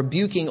about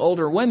rebuking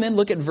older women,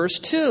 look at verse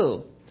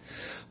 2.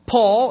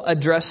 Paul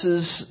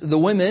addresses the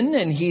women,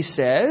 and he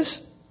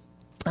says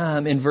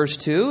in verse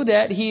 2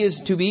 that he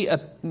is to be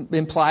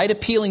implied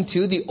appealing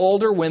to the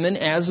older women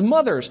as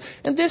mothers.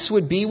 And this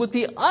would be with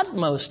the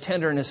utmost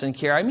tenderness and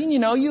care. I mean,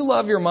 you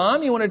love your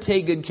mom. You want to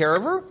take good care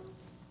of her.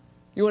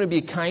 You want to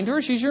be kind to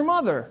her. She's your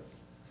mother.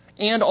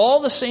 And all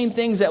the same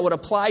things that would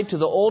apply to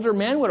the older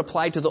men would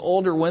apply to the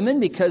older women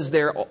because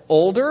they're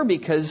older,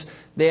 because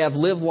they have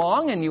lived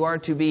long, and you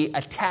aren't to be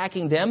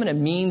attacking them in a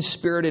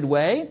mean-spirited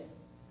way.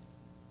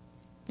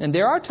 And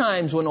there are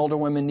times when older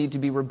women need to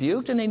be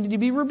rebuked, and they need to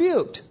be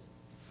rebuked.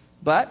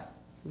 But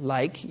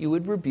like you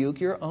would rebuke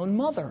your own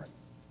mother.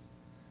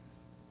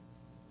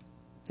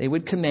 They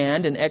would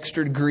command an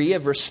extra degree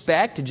of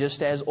respect,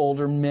 just as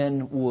older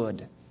men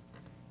would.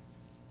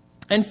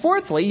 And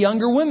fourthly,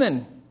 younger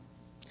women.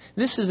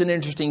 This is an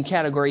interesting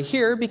category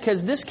here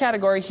because this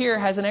category here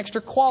has an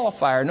extra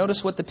qualifier.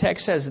 Notice what the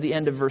text says at the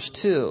end of verse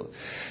 2.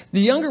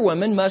 The younger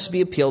women must be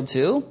appealed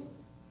to,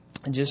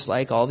 just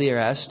like all the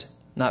rest,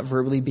 not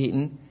verbally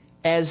beaten,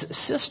 as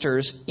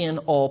sisters in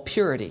all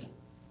purity.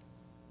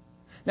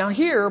 Now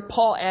here,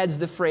 Paul adds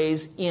the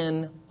phrase,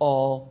 in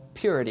all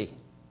purity.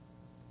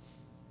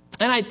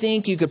 And I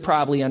think you could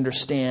probably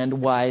understand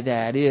why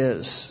that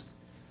is.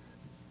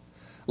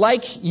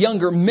 Like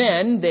younger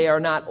men, they are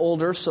not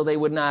older, so they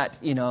would not,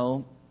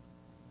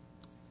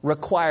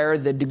 require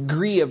the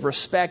degree of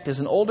respect as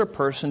an older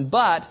person,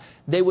 but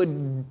they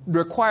would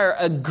require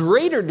a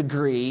greater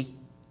degree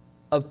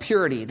of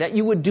purity, that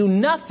you would do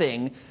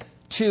nothing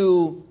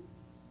to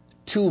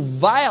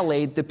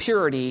violate the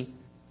purity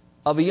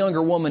of a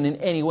younger woman in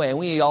any way. And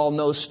we all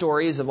know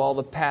stories of all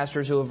the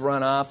pastors who have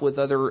run off with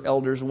other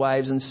elders'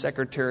 wives and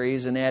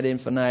secretaries and ad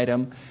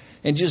infinitum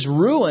and just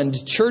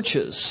ruined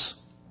churches.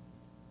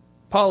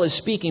 Paul is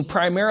speaking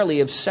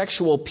primarily of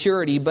sexual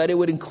purity, but it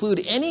would include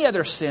any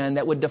other sin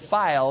that would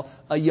defile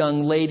a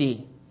young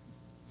lady.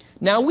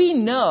 Now we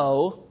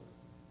know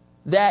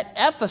that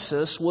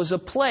Ephesus was a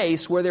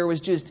place where there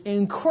was just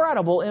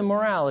incredible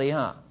immorality,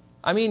 huh?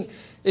 I mean,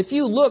 if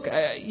you look,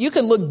 you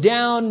can look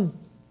down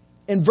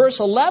in verse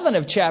 11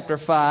 of chapter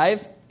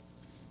 5,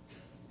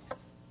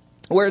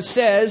 where it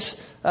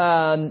says,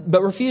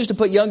 but refuse to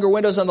put younger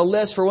widows on the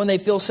list, for when they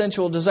feel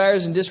sensual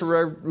desires and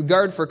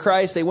disregard for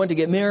Christ, they want to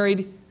get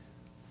married.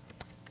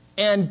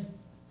 And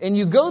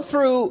you go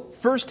through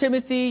 1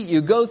 Timothy,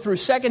 you go through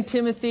 2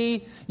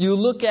 Timothy, you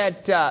look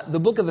at the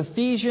book of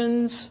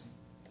Ephesians,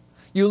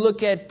 you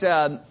look at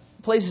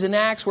places in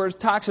Acts where it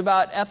talks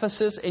about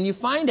Ephesus, and you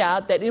find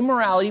out that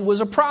immorality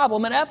was a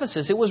problem at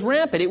Ephesus. It was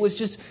rampant. It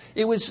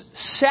was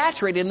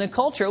saturated in the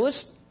culture. It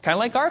was kind of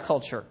like our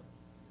culture.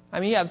 I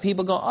mean, you have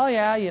people go, oh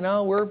yeah,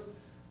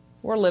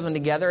 we're living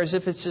together as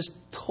if it's just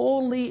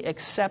totally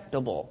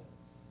acceptable.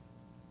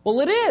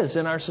 Well, it is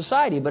in our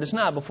society, but it's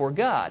not before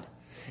God.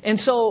 And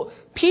so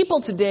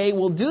people today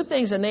will do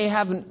things and they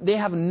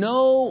have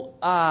no,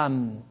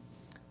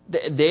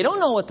 they don't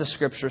know what the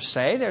scriptures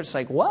say. They're just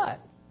like, what?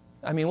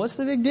 I mean, what's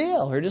the big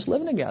deal? We're just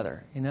living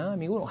together. I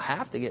mean, we don't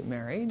have to get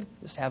married.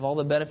 Just have all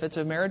the benefits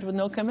of marriage with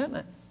no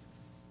commitment.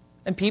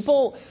 And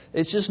people,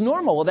 it's just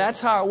normal. Well, that's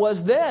how it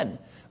was then.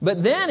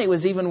 But then it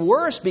was even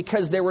worse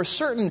because there were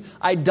certain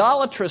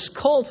idolatrous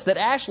cults that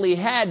actually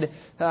had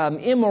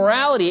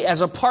immorality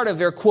as a part of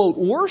their, quote,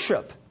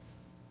 worship.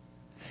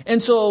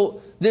 And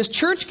so this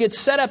church gets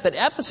set up at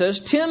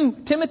Ephesus.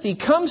 Timothy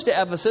comes to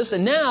Ephesus,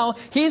 and now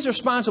he's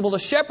responsible to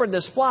shepherd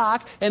this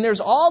flock. And there's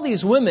all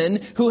these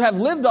women who have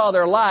lived all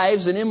their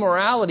lives in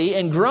immorality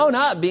and grown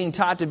up being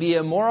taught to be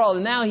immoral,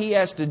 and now he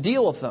has to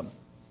deal with them.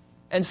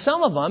 And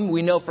some of them,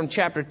 we know from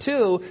chapter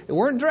 2, they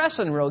weren't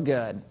dressing real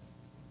good.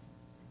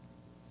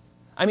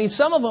 I mean,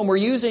 some of them were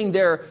using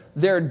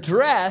their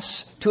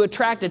dress to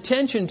attract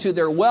attention to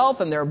their wealth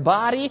and their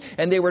body,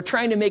 and they were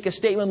trying to make a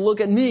statement, look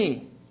at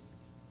me.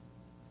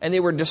 And they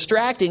were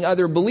distracting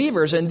other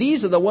believers. And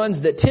these are the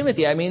ones that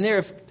Timothy, I mean,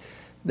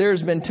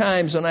 there's been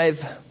times when I've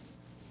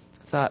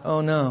thought,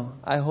 oh no,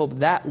 I hope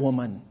that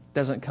woman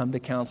doesn't come to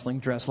counseling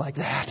dressed like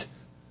that.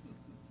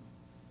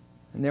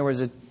 And there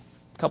was a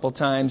couple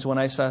times when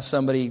I saw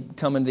somebody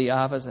come into the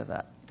office, I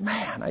thought,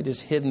 man, I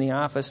just hid in the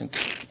office and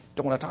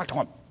don't want to talk to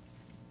him.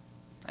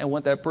 I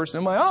want that person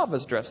in my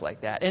office dressed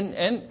like that.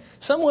 And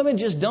some women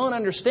just don't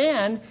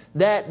understand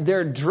that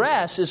their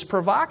dress is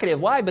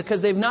provocative. Why?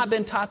 Because they've not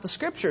been taught the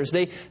scriptures.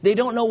 They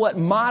don't know what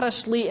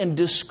modestly and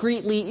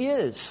discreetly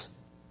is.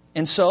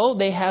 And so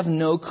they have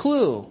no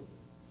clue.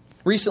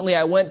 Recently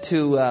I went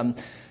to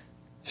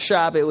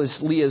shop. It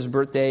was Leah's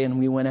birthday and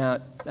we went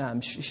out.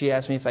 She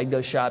asked me if I'd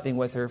go shopping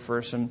with her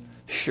for some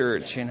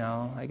shirts,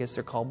 I guess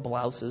they're called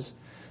blouses.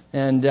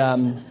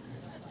 And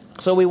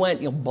so we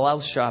went,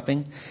 blouse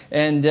shopping,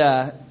 and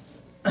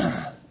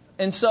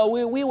so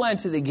we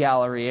went to the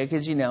Galleria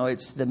because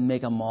it's the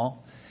mega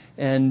mall,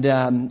 and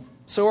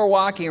so we're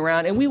walking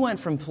around, and we went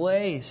from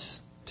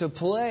place to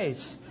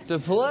place to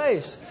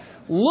place,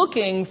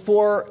 looking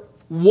for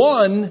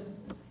one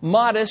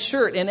modest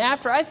shirt. And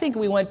after I think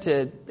we went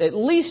to at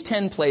least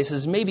 10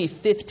 places, maybe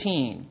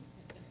 15,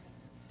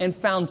 and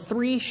found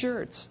 3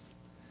 shirts,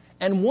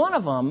 and one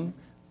of them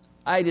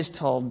I just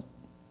told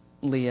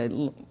Leah,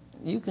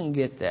 you can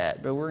get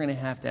that, but we're going to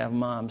have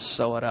Mom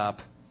sew it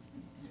up.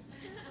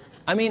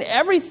 I mean,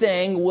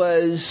 everything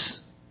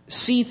was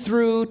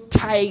see-through,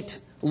 tight,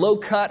 low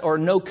cut or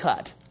no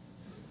cut.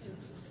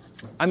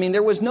 I mean,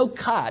 there was no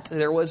cut.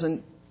 There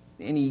wasn't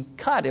any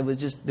cut. It was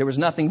just, there was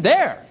nothing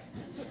there.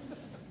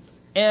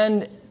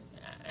 And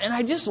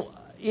I just,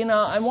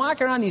 I'm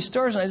walking around these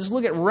stores and I just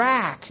look at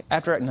rack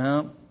after rack.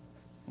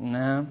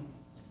 No.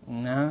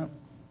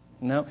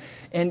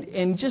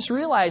 And just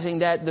realizing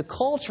that the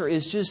culture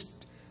is just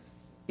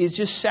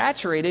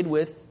saturated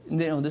with,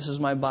 this is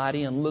my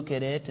body and look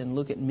at it and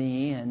look at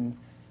me, and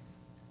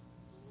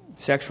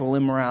sexual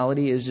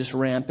immorality is just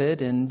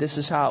rampant, and this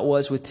is how it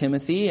was with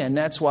Timothy, and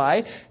that's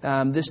why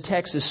this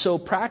text is so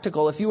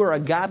practical. If you are a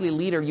godly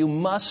leader, you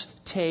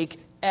must take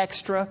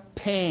extra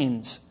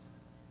pains.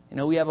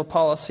 We have a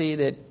policy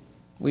that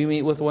we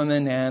meet with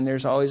women, and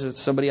there's always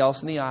somebody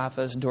else in the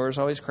office. Door's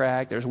always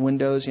cracked. There's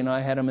windows.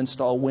 I had them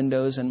install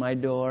windows in my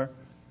door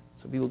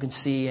so people can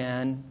see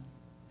in.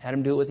 Had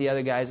them do it with the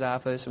other guy's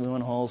office, and we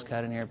want holes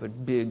cut in here,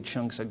 put big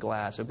chunks of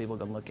glass so people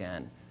can look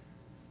in.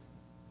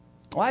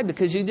 Why?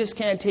 Because you just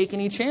can't take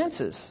any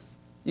chances.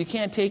 You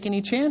can't take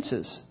any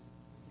chances.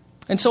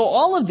 And so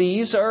all of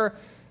these are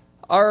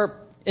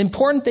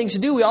important things to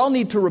do. We all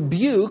need to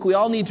rebuke. We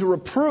all need to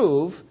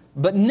reprove,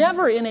 but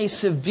never in a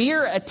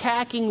severe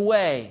attacking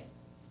way.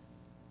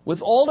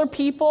 With older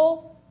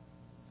people,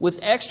 with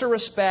extra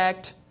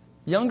respect,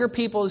 younger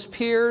people as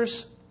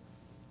peers,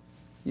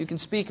 you can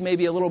speak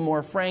maybe a little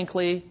more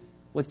frankly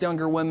with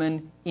younger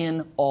women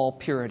in all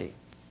purity.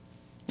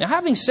 Now,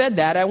 having said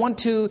that, I want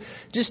to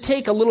just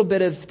take a little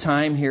bit of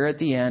time here at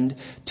the end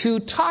to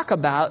talk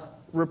about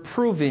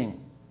reproving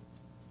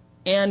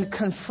and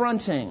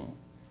confronting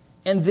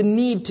and the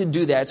need to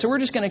do that. So we're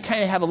just going to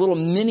kind of have a little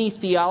mini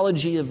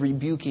theology of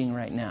rebuking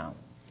right now.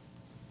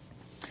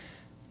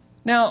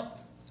 Now,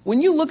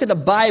 when you look at the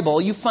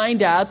Bible, you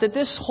find out that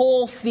this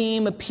whole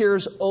theme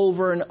appears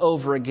over and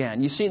over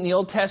again. You see it in the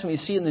Old Testament, you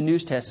see it in the New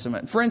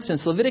Testament. For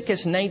instance,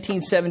 Leviticus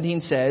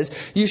 19:17 says,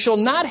 "You shall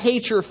not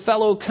hate your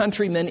fellow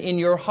countrymen in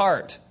your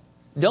heart."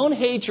 Don't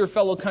hate your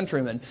fellow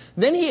countrymen.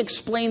 Then he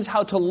explains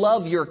how to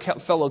love your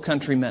fellow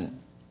countrymen.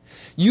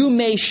 "You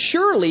may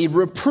surely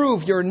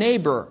reprove your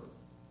neighbor,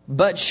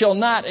 but shall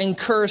not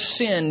incur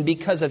sin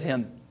because of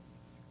him."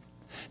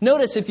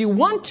 Notice, if you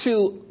want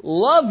to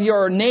love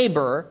your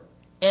neighbor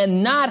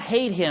and not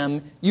hate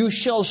him, you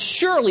shall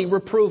surely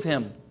reprove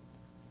him.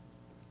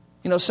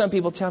 Some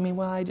people tell me,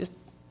 well,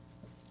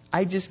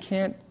 I just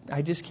can't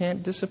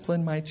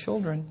discipline my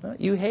children. Well,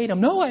 you hate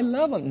them. No, I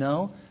love them.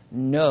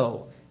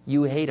 No,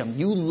 you hate them.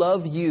 You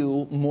love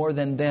you more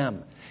than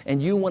them.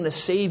 And you want to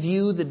save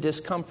you the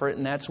discomfort,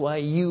 and that's why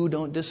you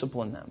don't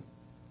discipline them.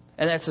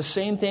 And that's the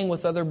same thing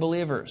with other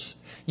believers.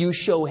 You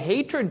show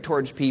hatred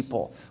towards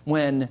people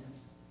when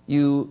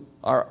you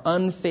are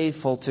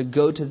unfaithful to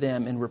go to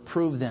them and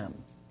reprove them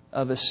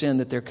of a sin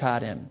that they're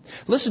caught in.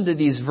 Listen to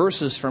these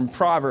verses from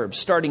Proverbs,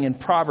 starting in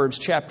Proverbs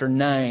chapter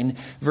 9,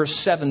 verse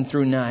 7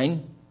 through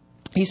 9.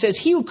 He says,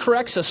 "He who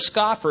corrects a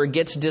scoffer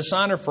gets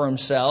dishonor for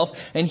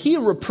himself, and he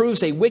who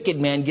reproves a wicked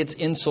man gets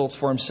insults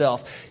for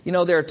himself."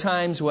 There are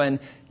times when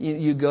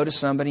you go to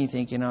somebody and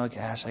you think,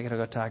 gosh, I got to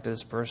go talk to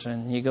this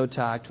person. You go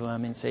talk to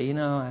him and say,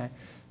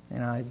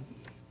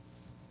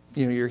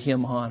 you're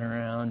him-hawing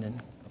around,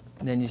 and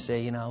then you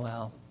say,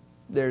 well,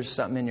 there's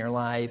something in your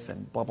life,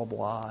 and blah, blah,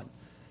 blah.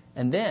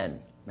 And then,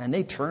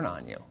 they turn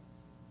on you.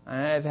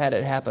 I've had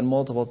it happen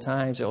multiple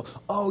times. So,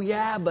 oh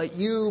yeah, but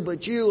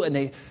you, and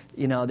they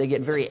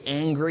get very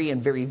angry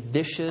and very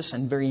vicious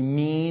and very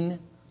mean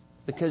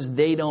because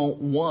they don't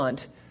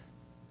want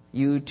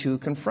you to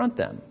confront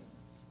them.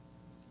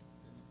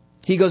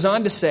 He goes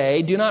on to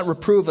say, "Do not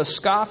reprove a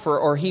scoffer,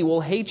 or he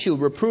will hate you.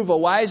 Reprove a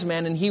wise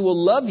man, and he will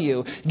love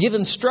you. Give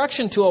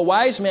instruction to a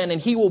wise man,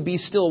 and he will be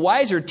still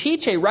wiser.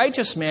 Teach a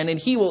righteous man, and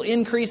he will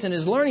increase in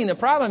his learning." The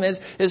problem is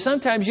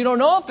sometimes you don't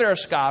know if they're a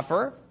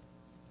scoffer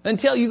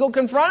until you go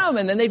confront them,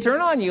 and then they turn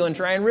on you and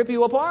try and rip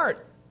you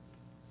apart.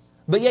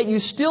 But yet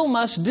you still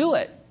must do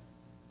it.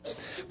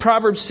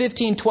 Proverbs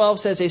 15:12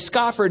 says, "A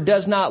scoffer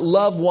does not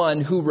love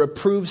one who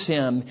reproves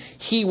him.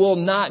 He will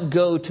not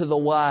go to the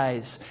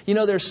wise."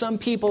 There's some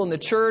people in the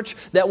church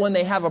that when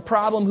they have a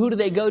problem, who do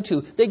they go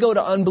to? They go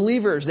to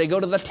unbelievers. They go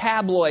to the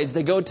tabloids.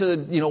 They go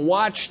to,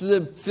 watch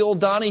the Phil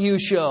Donahue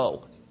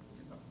show.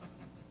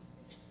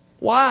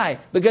 Why?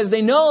 Because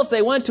they know if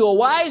they went to a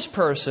wise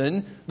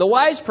person, the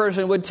wise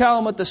person would tell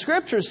them what the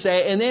scriptures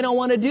say, and they don't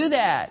want to do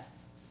that.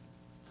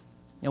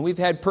 We've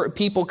had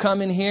people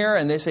come in here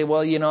and they say,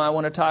 well, I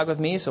want to talk with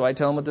me, so I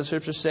tell them what the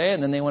scriptures say,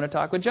 and then they want to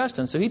talk with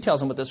Justin, so he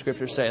tells them what the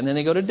scriptures say, and then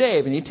they go to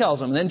Dave and he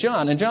tells them, and then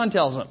John, and John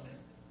tells them.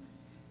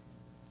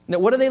 Now,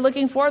 what are they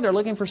looking for? They're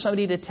looking for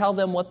somebody to tell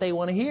them what they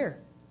want to hear.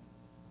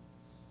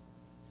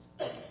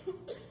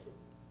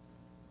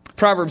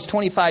 Proverbs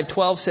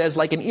 25:12 says,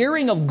 "Like an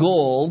earring of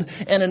gold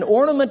and an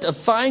ornament of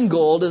fine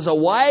gold is a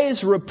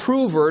wise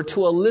reprover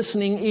to a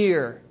listening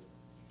ear."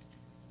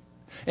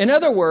 In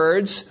other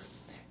words,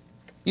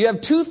 you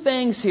have two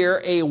things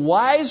here, a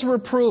wise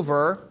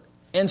reprover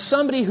and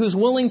somebody who's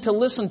willing to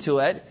listen to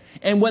it.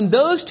 And when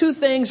those two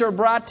things are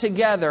brought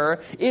together,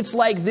 it's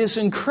like this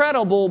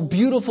incredible,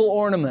 beautiful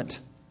ornament.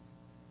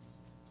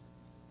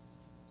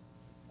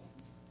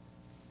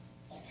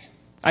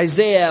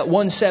 Isaiah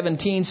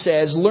 1:17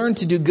 says, "Learn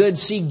to do good,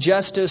 seek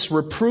justice,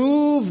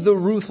 reprove the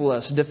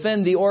ruthless,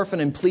 defend the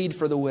orphan, and plead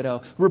for the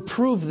widow."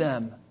 Reprove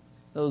them,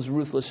 those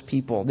ruthless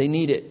people. They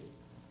need it.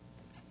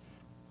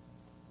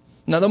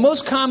 Now, the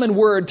most common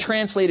word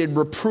translated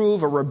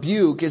reprove or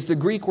rebuke is the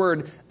Greek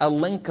word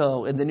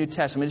alenko in the New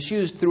Testament. It's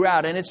used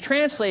throughout, and it's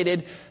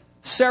translated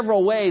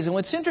several ways. And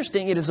what's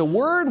interesting, it is a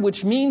word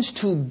which means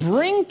to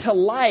bring to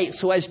light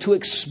so as to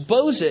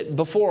expose it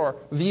before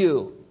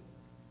view.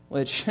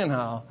 Which,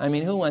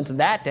 who wants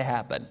that to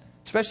happen?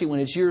 Especially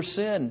when it's your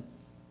sin.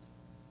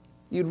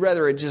 You'd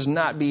rather it just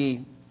not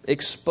be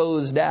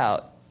exposed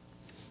out.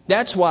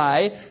 That's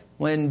why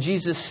when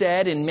Jesus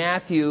said in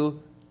Matthew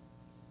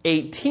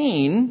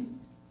 18,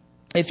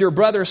 if your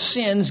brother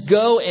sins,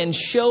 go and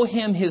show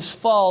him his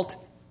fault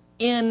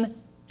in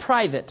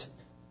private.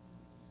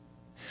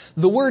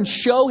 The word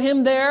show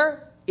him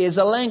there is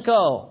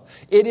alenko.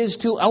 It is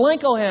to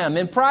alenko him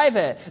in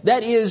private.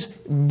 That is,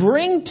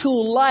 bring to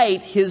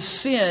light his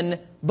sin,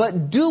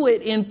 but do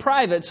it in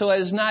private so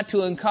as not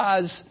to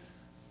cause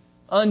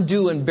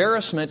undue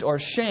embarrassment or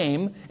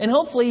shame. And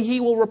hopefully he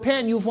will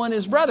repent. You've won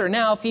his brother.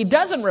 Now, if he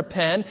doesn't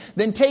repent,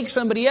 then take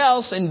somebody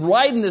else and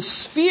widen the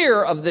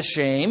sphere of the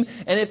shame.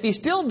 And if he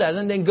still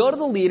doesn't, then go to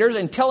the leaders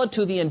and tell it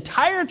to the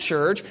entire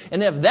church.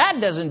 And if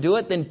that doesn't do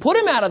it, then put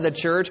him out of the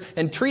church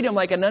and treat him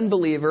like an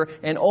unbeliever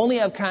and only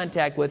have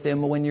contact with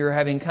him when you're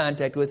having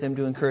contact with him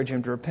to encourage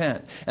him to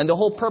repent. And the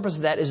whole purpose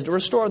of that is to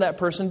restore that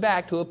person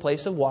back to a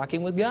place of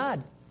walking with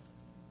God.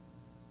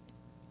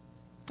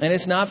 And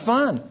it's not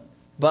fun,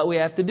 but we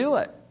have to do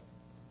it.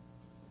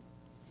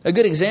 A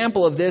good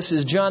example of this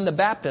is John the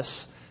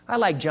Baptist. I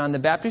like John the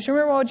Baptist. You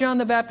remember what John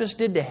the Baptist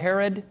did to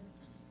Herod?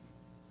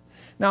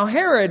 Now,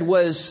 Herod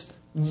was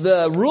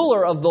the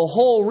ruler of the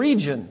whole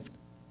region.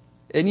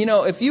 And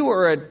if you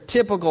were a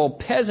typical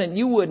peasant,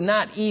 you would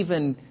not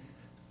even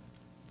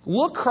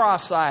look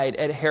cross-eyed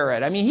at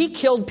Herod. He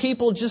killed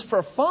people just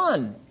for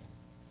fun.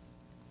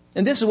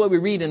 And this is what we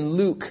read in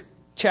Luke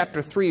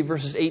chapter 3,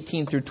 verses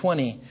 18 through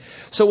 20.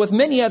 "So with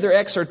many other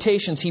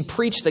exhortations, he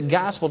preached the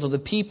gospel to the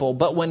people.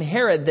 But when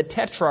Herod the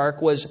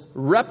Tetrarch was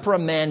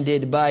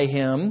reprimanded by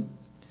him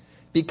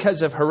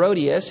because of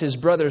Herodias, his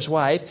brother's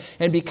wife,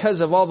 and because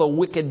of all the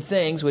wicked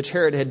things which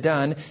Herod had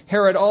done,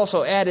 Herod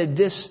also added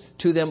this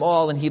to them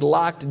all, and he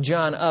locked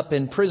John up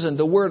in prison."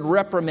 The word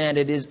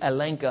reprimanded is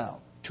alenko,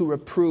 to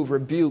reprove,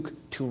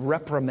 rebuke, to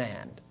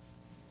reprimand.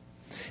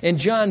 In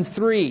John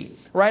 3,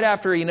 right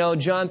after,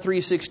 John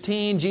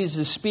 3:16, Jesus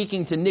is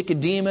speaking to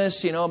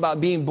Nicodemus,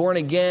 about being born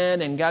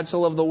again, and God so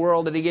loved the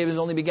world that he gave his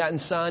only begotten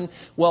Son.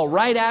 Well,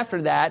 right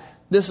after that,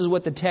 this is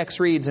what the text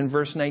reads in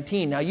verse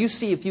 19. Now, you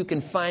see if you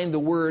can find the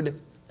word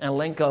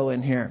alenko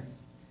in here.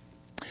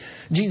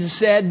 Jesus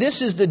said,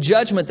 "This is the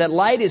judgment, that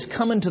light is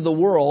come into the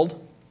world,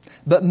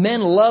 but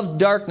men loved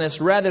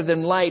darkness rather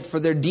than light, for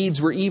their deeds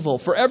were evil.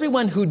 For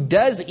everyone who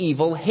does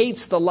evil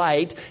hates the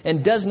light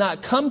and does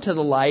not come to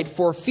the light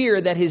for fear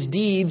that his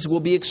deeds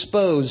will be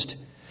exposed.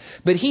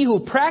 But he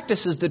who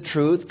practices the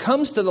truth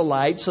comes to the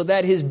light so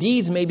that his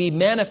deeds may be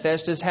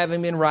manifest as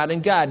having been wrought in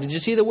God." Did you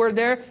see the word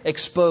there?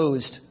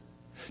 Exposed.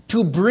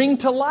 To bring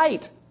to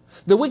light.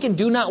 The wicked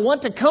do not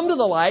want to come to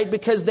the light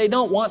because they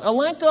don't want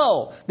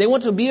alenko. They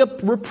want to be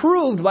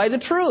reproved by the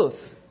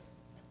truth.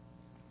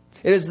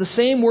 It is the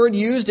same word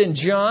used in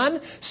John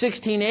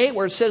 16:8,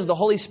 where it says the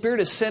Holy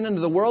Spirit is sent into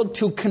the world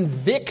to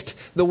convict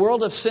the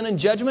world of sin and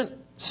judgment.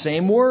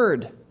 Same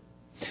word.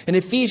 In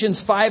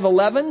Ephesians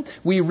 5:11,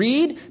 we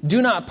read,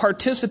 "Do not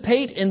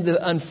participate in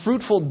the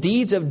unfruitful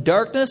deeds of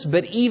darkness,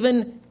 but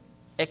even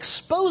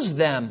expose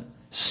them."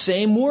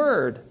 Same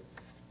word.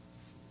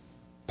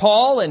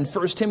 Paul in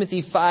 1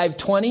 Timothy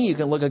 5:20, you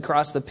can look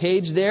across the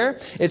page there.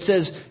 It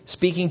says,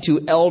 speaking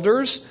to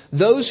elders,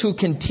 "Those who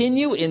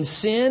continue in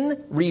sin,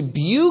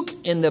 rebuke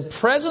in the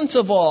presence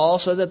of all,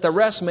 so that the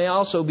rest may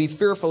also be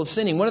fearful of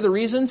sinning." One of the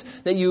reasons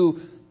that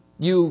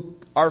you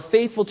are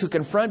faithful to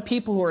confront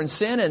people who are in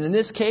sin, and in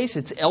this case,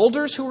 it's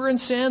elders who are in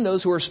sin,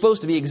 those who are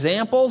supposed to be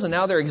examples, and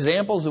now they're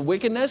examples of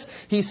wickedness.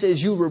 He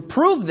says, you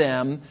reprove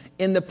them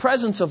in the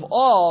presence of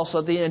all,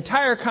 so that the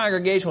entire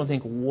congregation will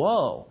think,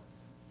 whoa,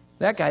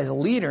 that guy's a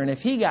leader, and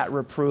if he got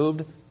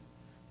reproved,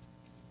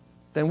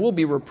 then we'll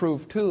be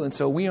reproved too, and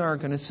so we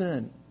aren't going to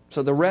sin.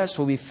 So the rest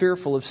will be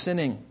fearful of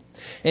sinning.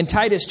 In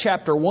Titus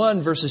chapter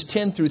 1, verses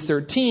 10 through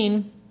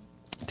 13,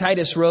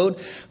 Titus wrote,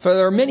 "For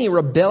there are many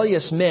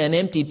rebellious men,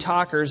 empty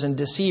talkers and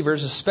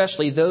deceivers,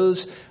 especially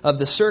those of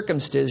the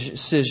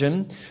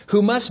circumcision,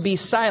 who must be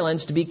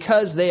silenced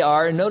because they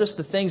are," and notice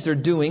the things they're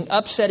doing,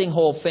 "upsetting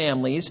whole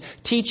families,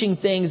 teaching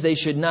things they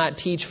should not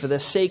teach for the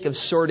sake of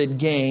sordid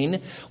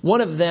gain.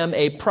 One of them,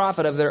 a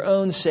prophet of their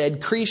own,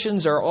 said,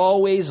 'Cretans are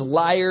always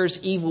liars,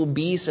 evil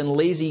beasts, and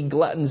lazy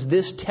gluttons.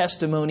 This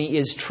testimony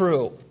is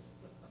true.'"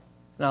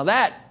 Now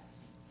that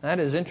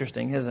is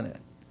interesting, isn't it?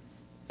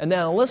 And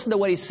then listen to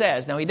what he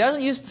says. Now, he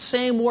doesn't use the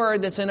same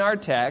word that's in our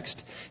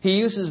text. He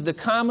uses the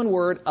common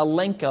word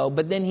alenko,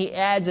 but then he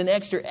adds an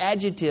extra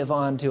adjective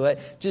onto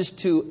it just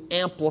to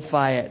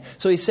amplify it.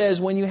 So he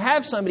says, when you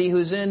have somebody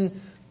who's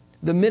in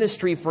the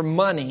ministry for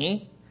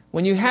money,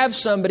 when you have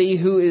somebody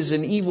who is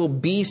an evil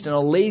beast and a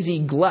lazy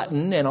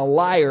glutton and a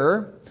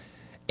liar,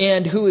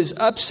 and who is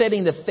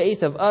upsetting the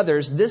faith of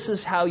others, this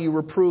is how you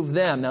reprove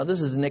them. Now,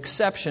 this is an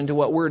exception to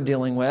what we're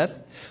dealing with.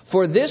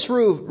 For this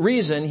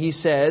reason, he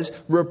says,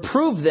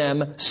 reprove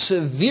them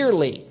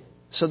severely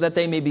so that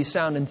they may be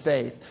sound in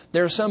faith.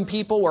 There are some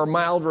people where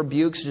mild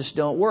rebukes just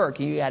don't work.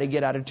 You got to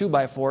get out a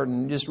 2x4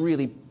 and just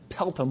really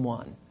pelt them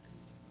one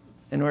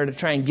in order to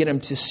try and get them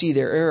to see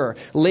their error.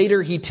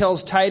 Later, he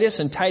tells Titus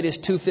in Titus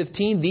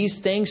 2:15, these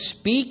things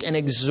speak and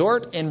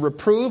exhort and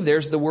reprove,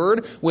 there's the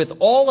word, with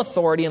all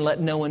authority, and let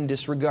no one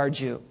disregard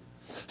you.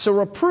 So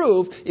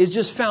reprove is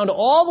just found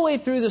all the way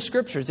through the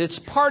Scriptures. It's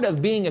part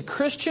of being a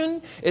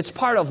Christian. It's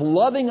part of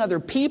loving other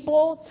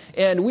people.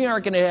 And we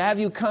aren't going to have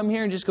you come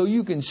here and just go,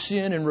 you can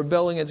sin and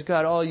rebel against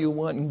God all you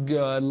want and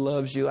God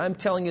loves you. I'm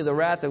telling you, the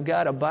wrath of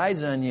God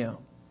abides on you.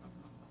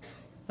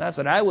 That's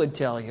what I would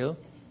tell you.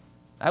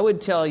 I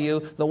would tell you,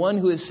 the one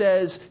who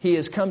says he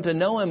has come to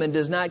know him and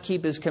does not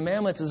keep his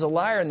commandments is a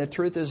liar, and the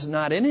truth is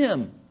not in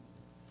him.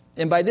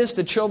 And by this,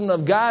 the children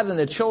of God and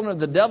the children of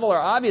the devil are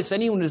obvious.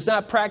 Anyone who does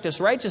not practice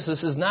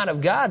righteousness is not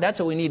of God. That's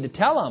what we need to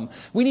tell them.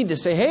 We need to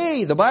say,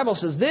 hey, the Bible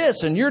says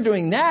this, and you're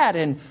doing that.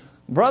 And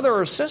brother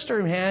or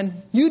sister,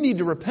 man, you need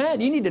to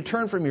repent. You need to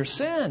turn from your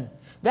sin.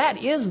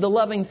 That is the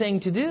loving thing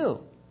to do.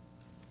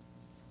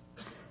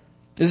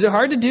 Is it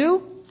hard to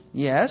do?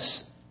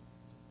 Yes.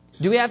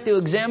 Do we have to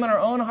examine our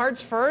own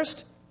hearts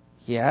first?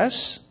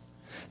 Yes.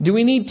 Do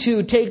we need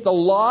to take the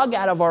log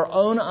out of our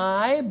own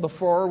eye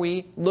before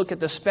we look at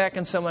the speck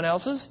in someone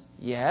else's?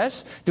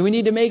 Yes. Do we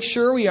need to make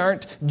sure we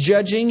aren't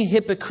judging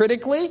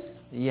hypocritically?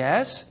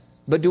 Yes.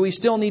 But do we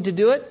still need to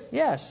do it?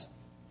 Yes.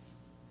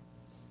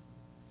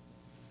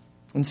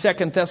 In 2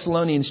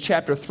 Thessalonians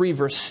chapter 3,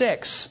 verse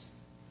 6,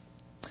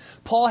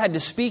 Paul had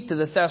to speak to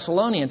the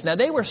Thessalonians. Now,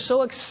 they were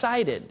so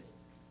excited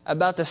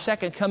about the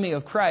second coming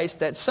of Christ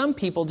that some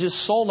people just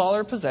sold all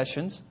their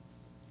possessions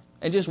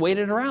and just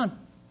waited around.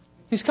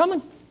 He's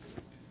coming.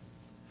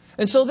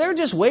 And so they're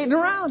just waiting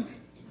around.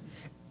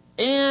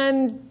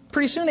 And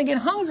pretty soon they get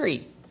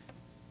hungry.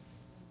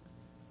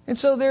 And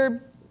so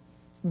they're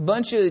a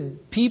bunch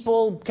of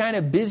people, kind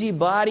of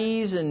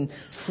busybodies and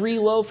free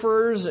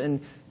loafers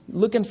and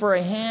looking for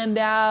a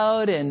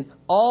handout, and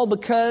all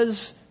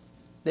because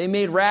they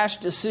made rash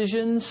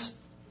decisions,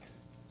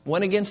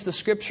 went against the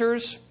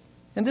Scriptures.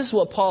 And this is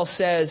what Paul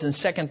says in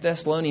 2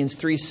 Thessalonians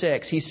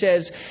 3:6. He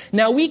says,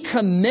 now we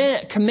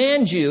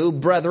command you,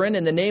 brethren,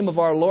 in the name of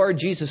our Lord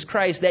Jesus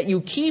Christ, that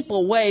you keep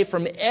away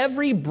from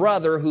every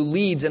brother who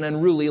leads an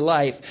unruly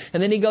life.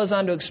 And then he goes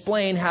on to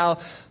explain how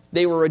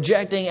they were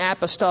rejecting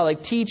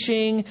apostolic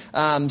teaching.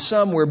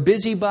 Some were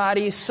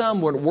busybodies. Some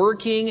were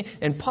working.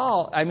 And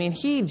Paul,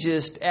 he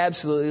just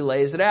absolutely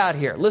lays it out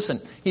here. Listen,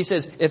 he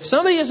says, if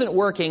somebody isn't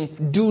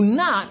working, do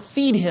not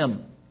feed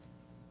him.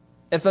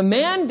 If a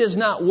man does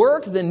not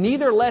work, then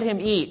neither let him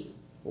eat.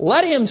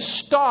 Let him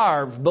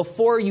starve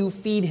before you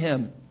feed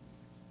him.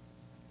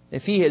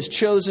 If he has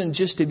chosen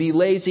just to be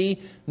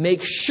lazy,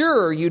 make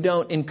sure you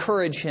don't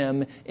encourage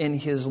him in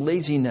his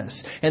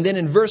laziness. And then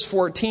in verse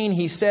 14,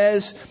 he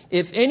says,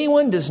 if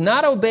anyone does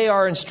not obey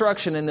our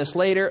instruction in this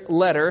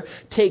letter,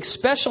 take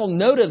special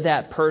note of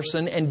that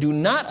person and do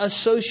not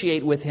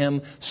associate with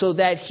him so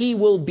that he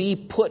will be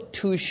put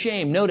to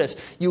shame. Notice,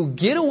 you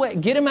get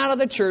him out of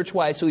the church.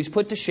 Why? So he's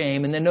put to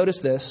shame. And then notice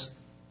this.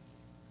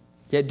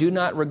 Yet do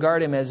not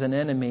regard him as an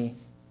enemy,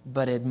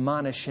 but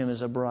admonish him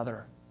as a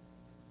brother.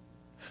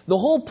 The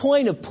whole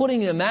point of putting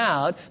them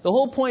out, the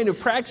whole point of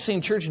practicing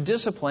church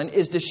discipline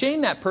is to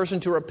shame that person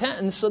to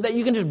repentance so that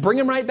you can just bring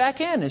him right back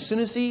in as soon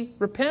as he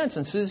repents,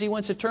 as soon as he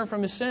wants to turn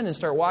from his sin and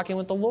start walking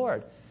with the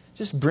Lord.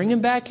 Just bring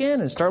him back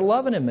in and start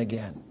loving him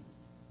again.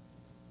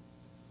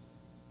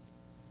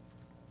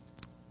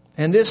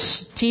 And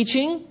this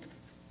teaching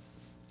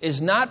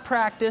is not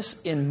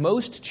practiced in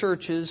most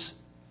churches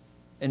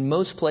in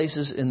most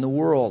places in the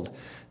world.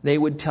 They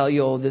would tell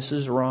you, oh, this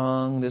is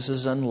wrong, this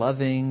is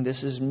unloving,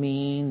 this is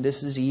mean,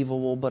 this is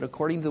evil. But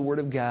according to the Word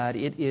of God,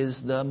 it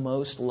is the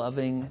most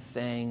loving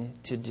thing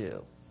to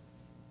do.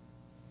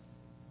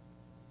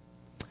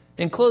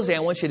 In closing, I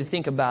want you to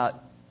think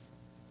about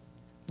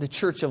the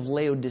church of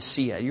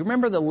Laodicea. You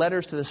remember the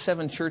letters to the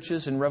 7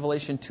 churches in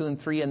Revelation 2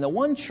 and 3? And the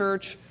one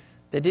church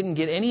that didn't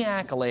get any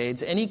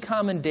accolades, any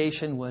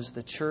commendation, was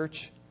the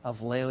church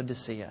of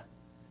Laodicea.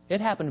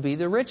 It happened to be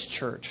the rich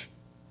church,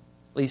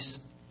 at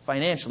least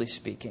financially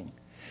speaking.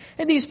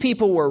 And these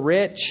people were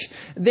rich.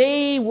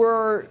 They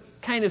were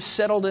kind of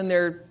settled in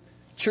their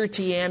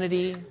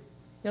churchianity.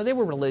 They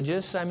were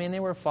religious. They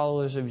were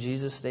followers of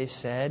Jesus, they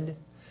said.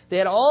 They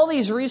had all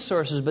these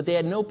resources, but they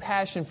had no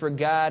passion for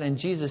God. And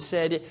Jesus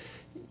said,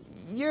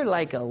 you're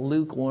like a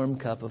lukewarm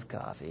cup of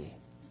coffee.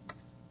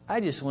 I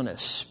just want to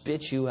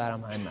spit you out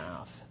of my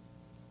mouth.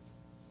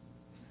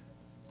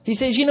 He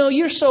says,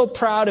 you're so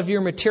proud of your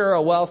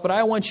material wealth, but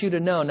I want you to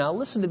know. Now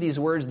listen to these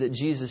words that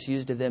Jesus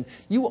used of them.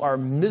 You are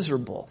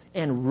miserable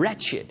and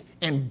wretched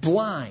and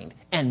blind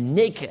and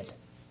naked.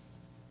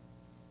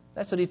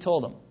 That's what he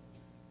told them.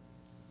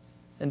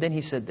 And then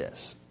he said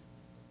this.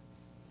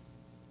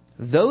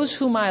 Those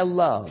whom I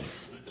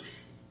love,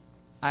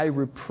 I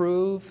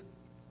reprove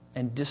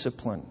and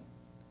discipline.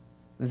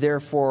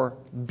 Therefore,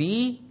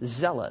 be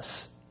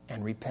zealous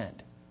and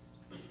repent.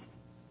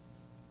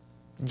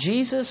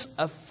 Jesus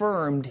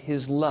affirmed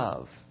his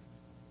love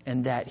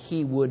and that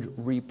he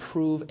would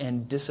reprove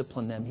and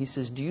discipline them. He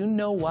says, do you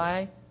know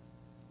why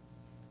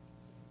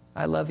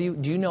I love you?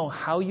 Do you know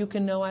how you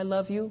can know I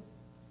love you?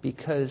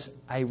 Because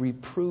I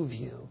reprove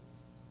you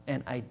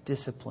and I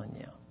discipline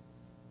you.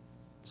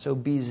 So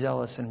be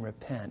zealous and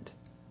repent.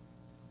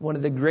 One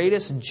of the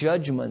greatest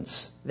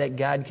judgments that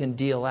God can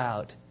deal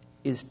out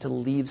is to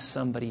leave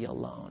somebody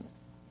alone.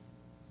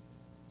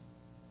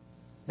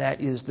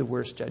 That is the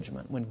worst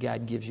judgment, when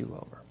God gives you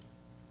over.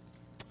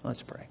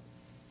 Let's pray.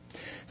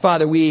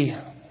 Father, we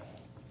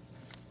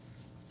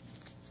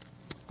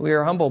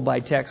are humbled by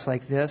texts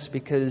like this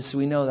because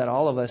we know that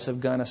all of us have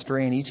gone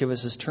astray and each of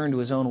us has turned to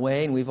his own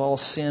way, and we've all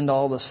sinned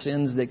all the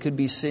sins that could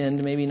be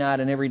sinned, maybe not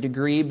in every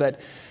degree, but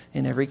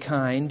in every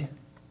kind.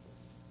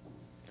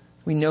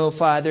 We know,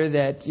 Father,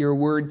 that your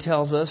word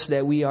tells us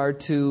that we are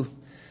to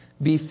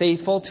be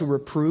faithful to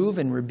reprove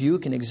and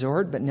rebuke and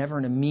exhort, but never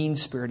in a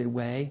mean-spirited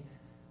way.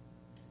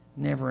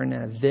 Never in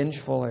a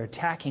vengeful or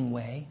attacking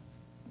way.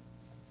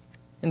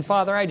 And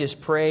Father, I just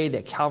pray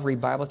that Calvary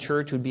Bible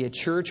Church would be a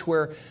church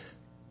where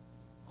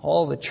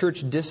all the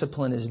church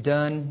discipline is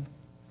done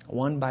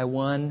one by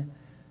one,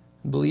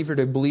 believer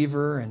to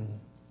believer and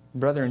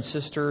brother and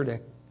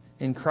sister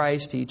in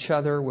Christ to each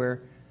other,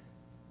 where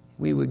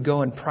we would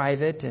go in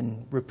private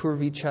and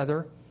reprove each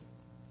other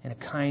in a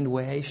kind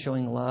way,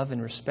 showing love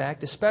and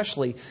respect,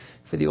 especially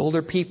for the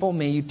older people.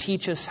 May you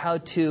teach us how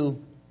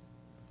to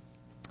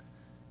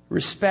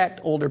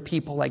respect older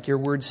people like your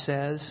word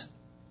says.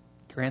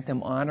 Grant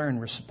them honor and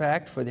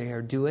respect, for they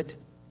are due it.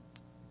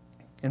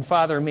 And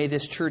Father, may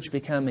this church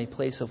become a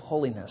place of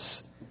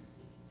holiness,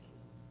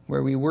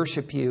 where we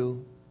worship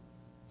you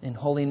in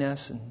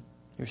holiness and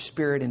your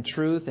spirit and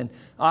truth, and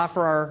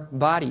offer our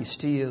bodies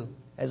to you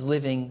as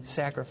living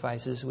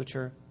sacrifices which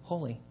are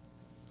holy.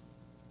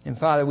 And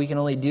Father, we can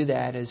only do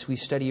that as we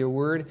study your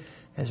word,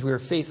 as we are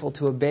faithful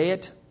to obey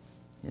it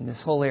in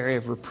this whole area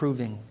of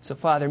reproving. So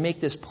Father, make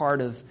this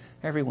part of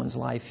everyone's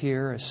life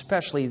here,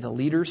 especially the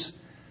leaders.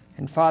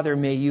 And Father,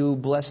 may you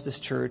bless this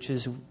church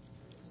as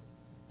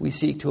we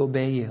seek to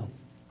obey you.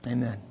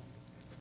 Amen.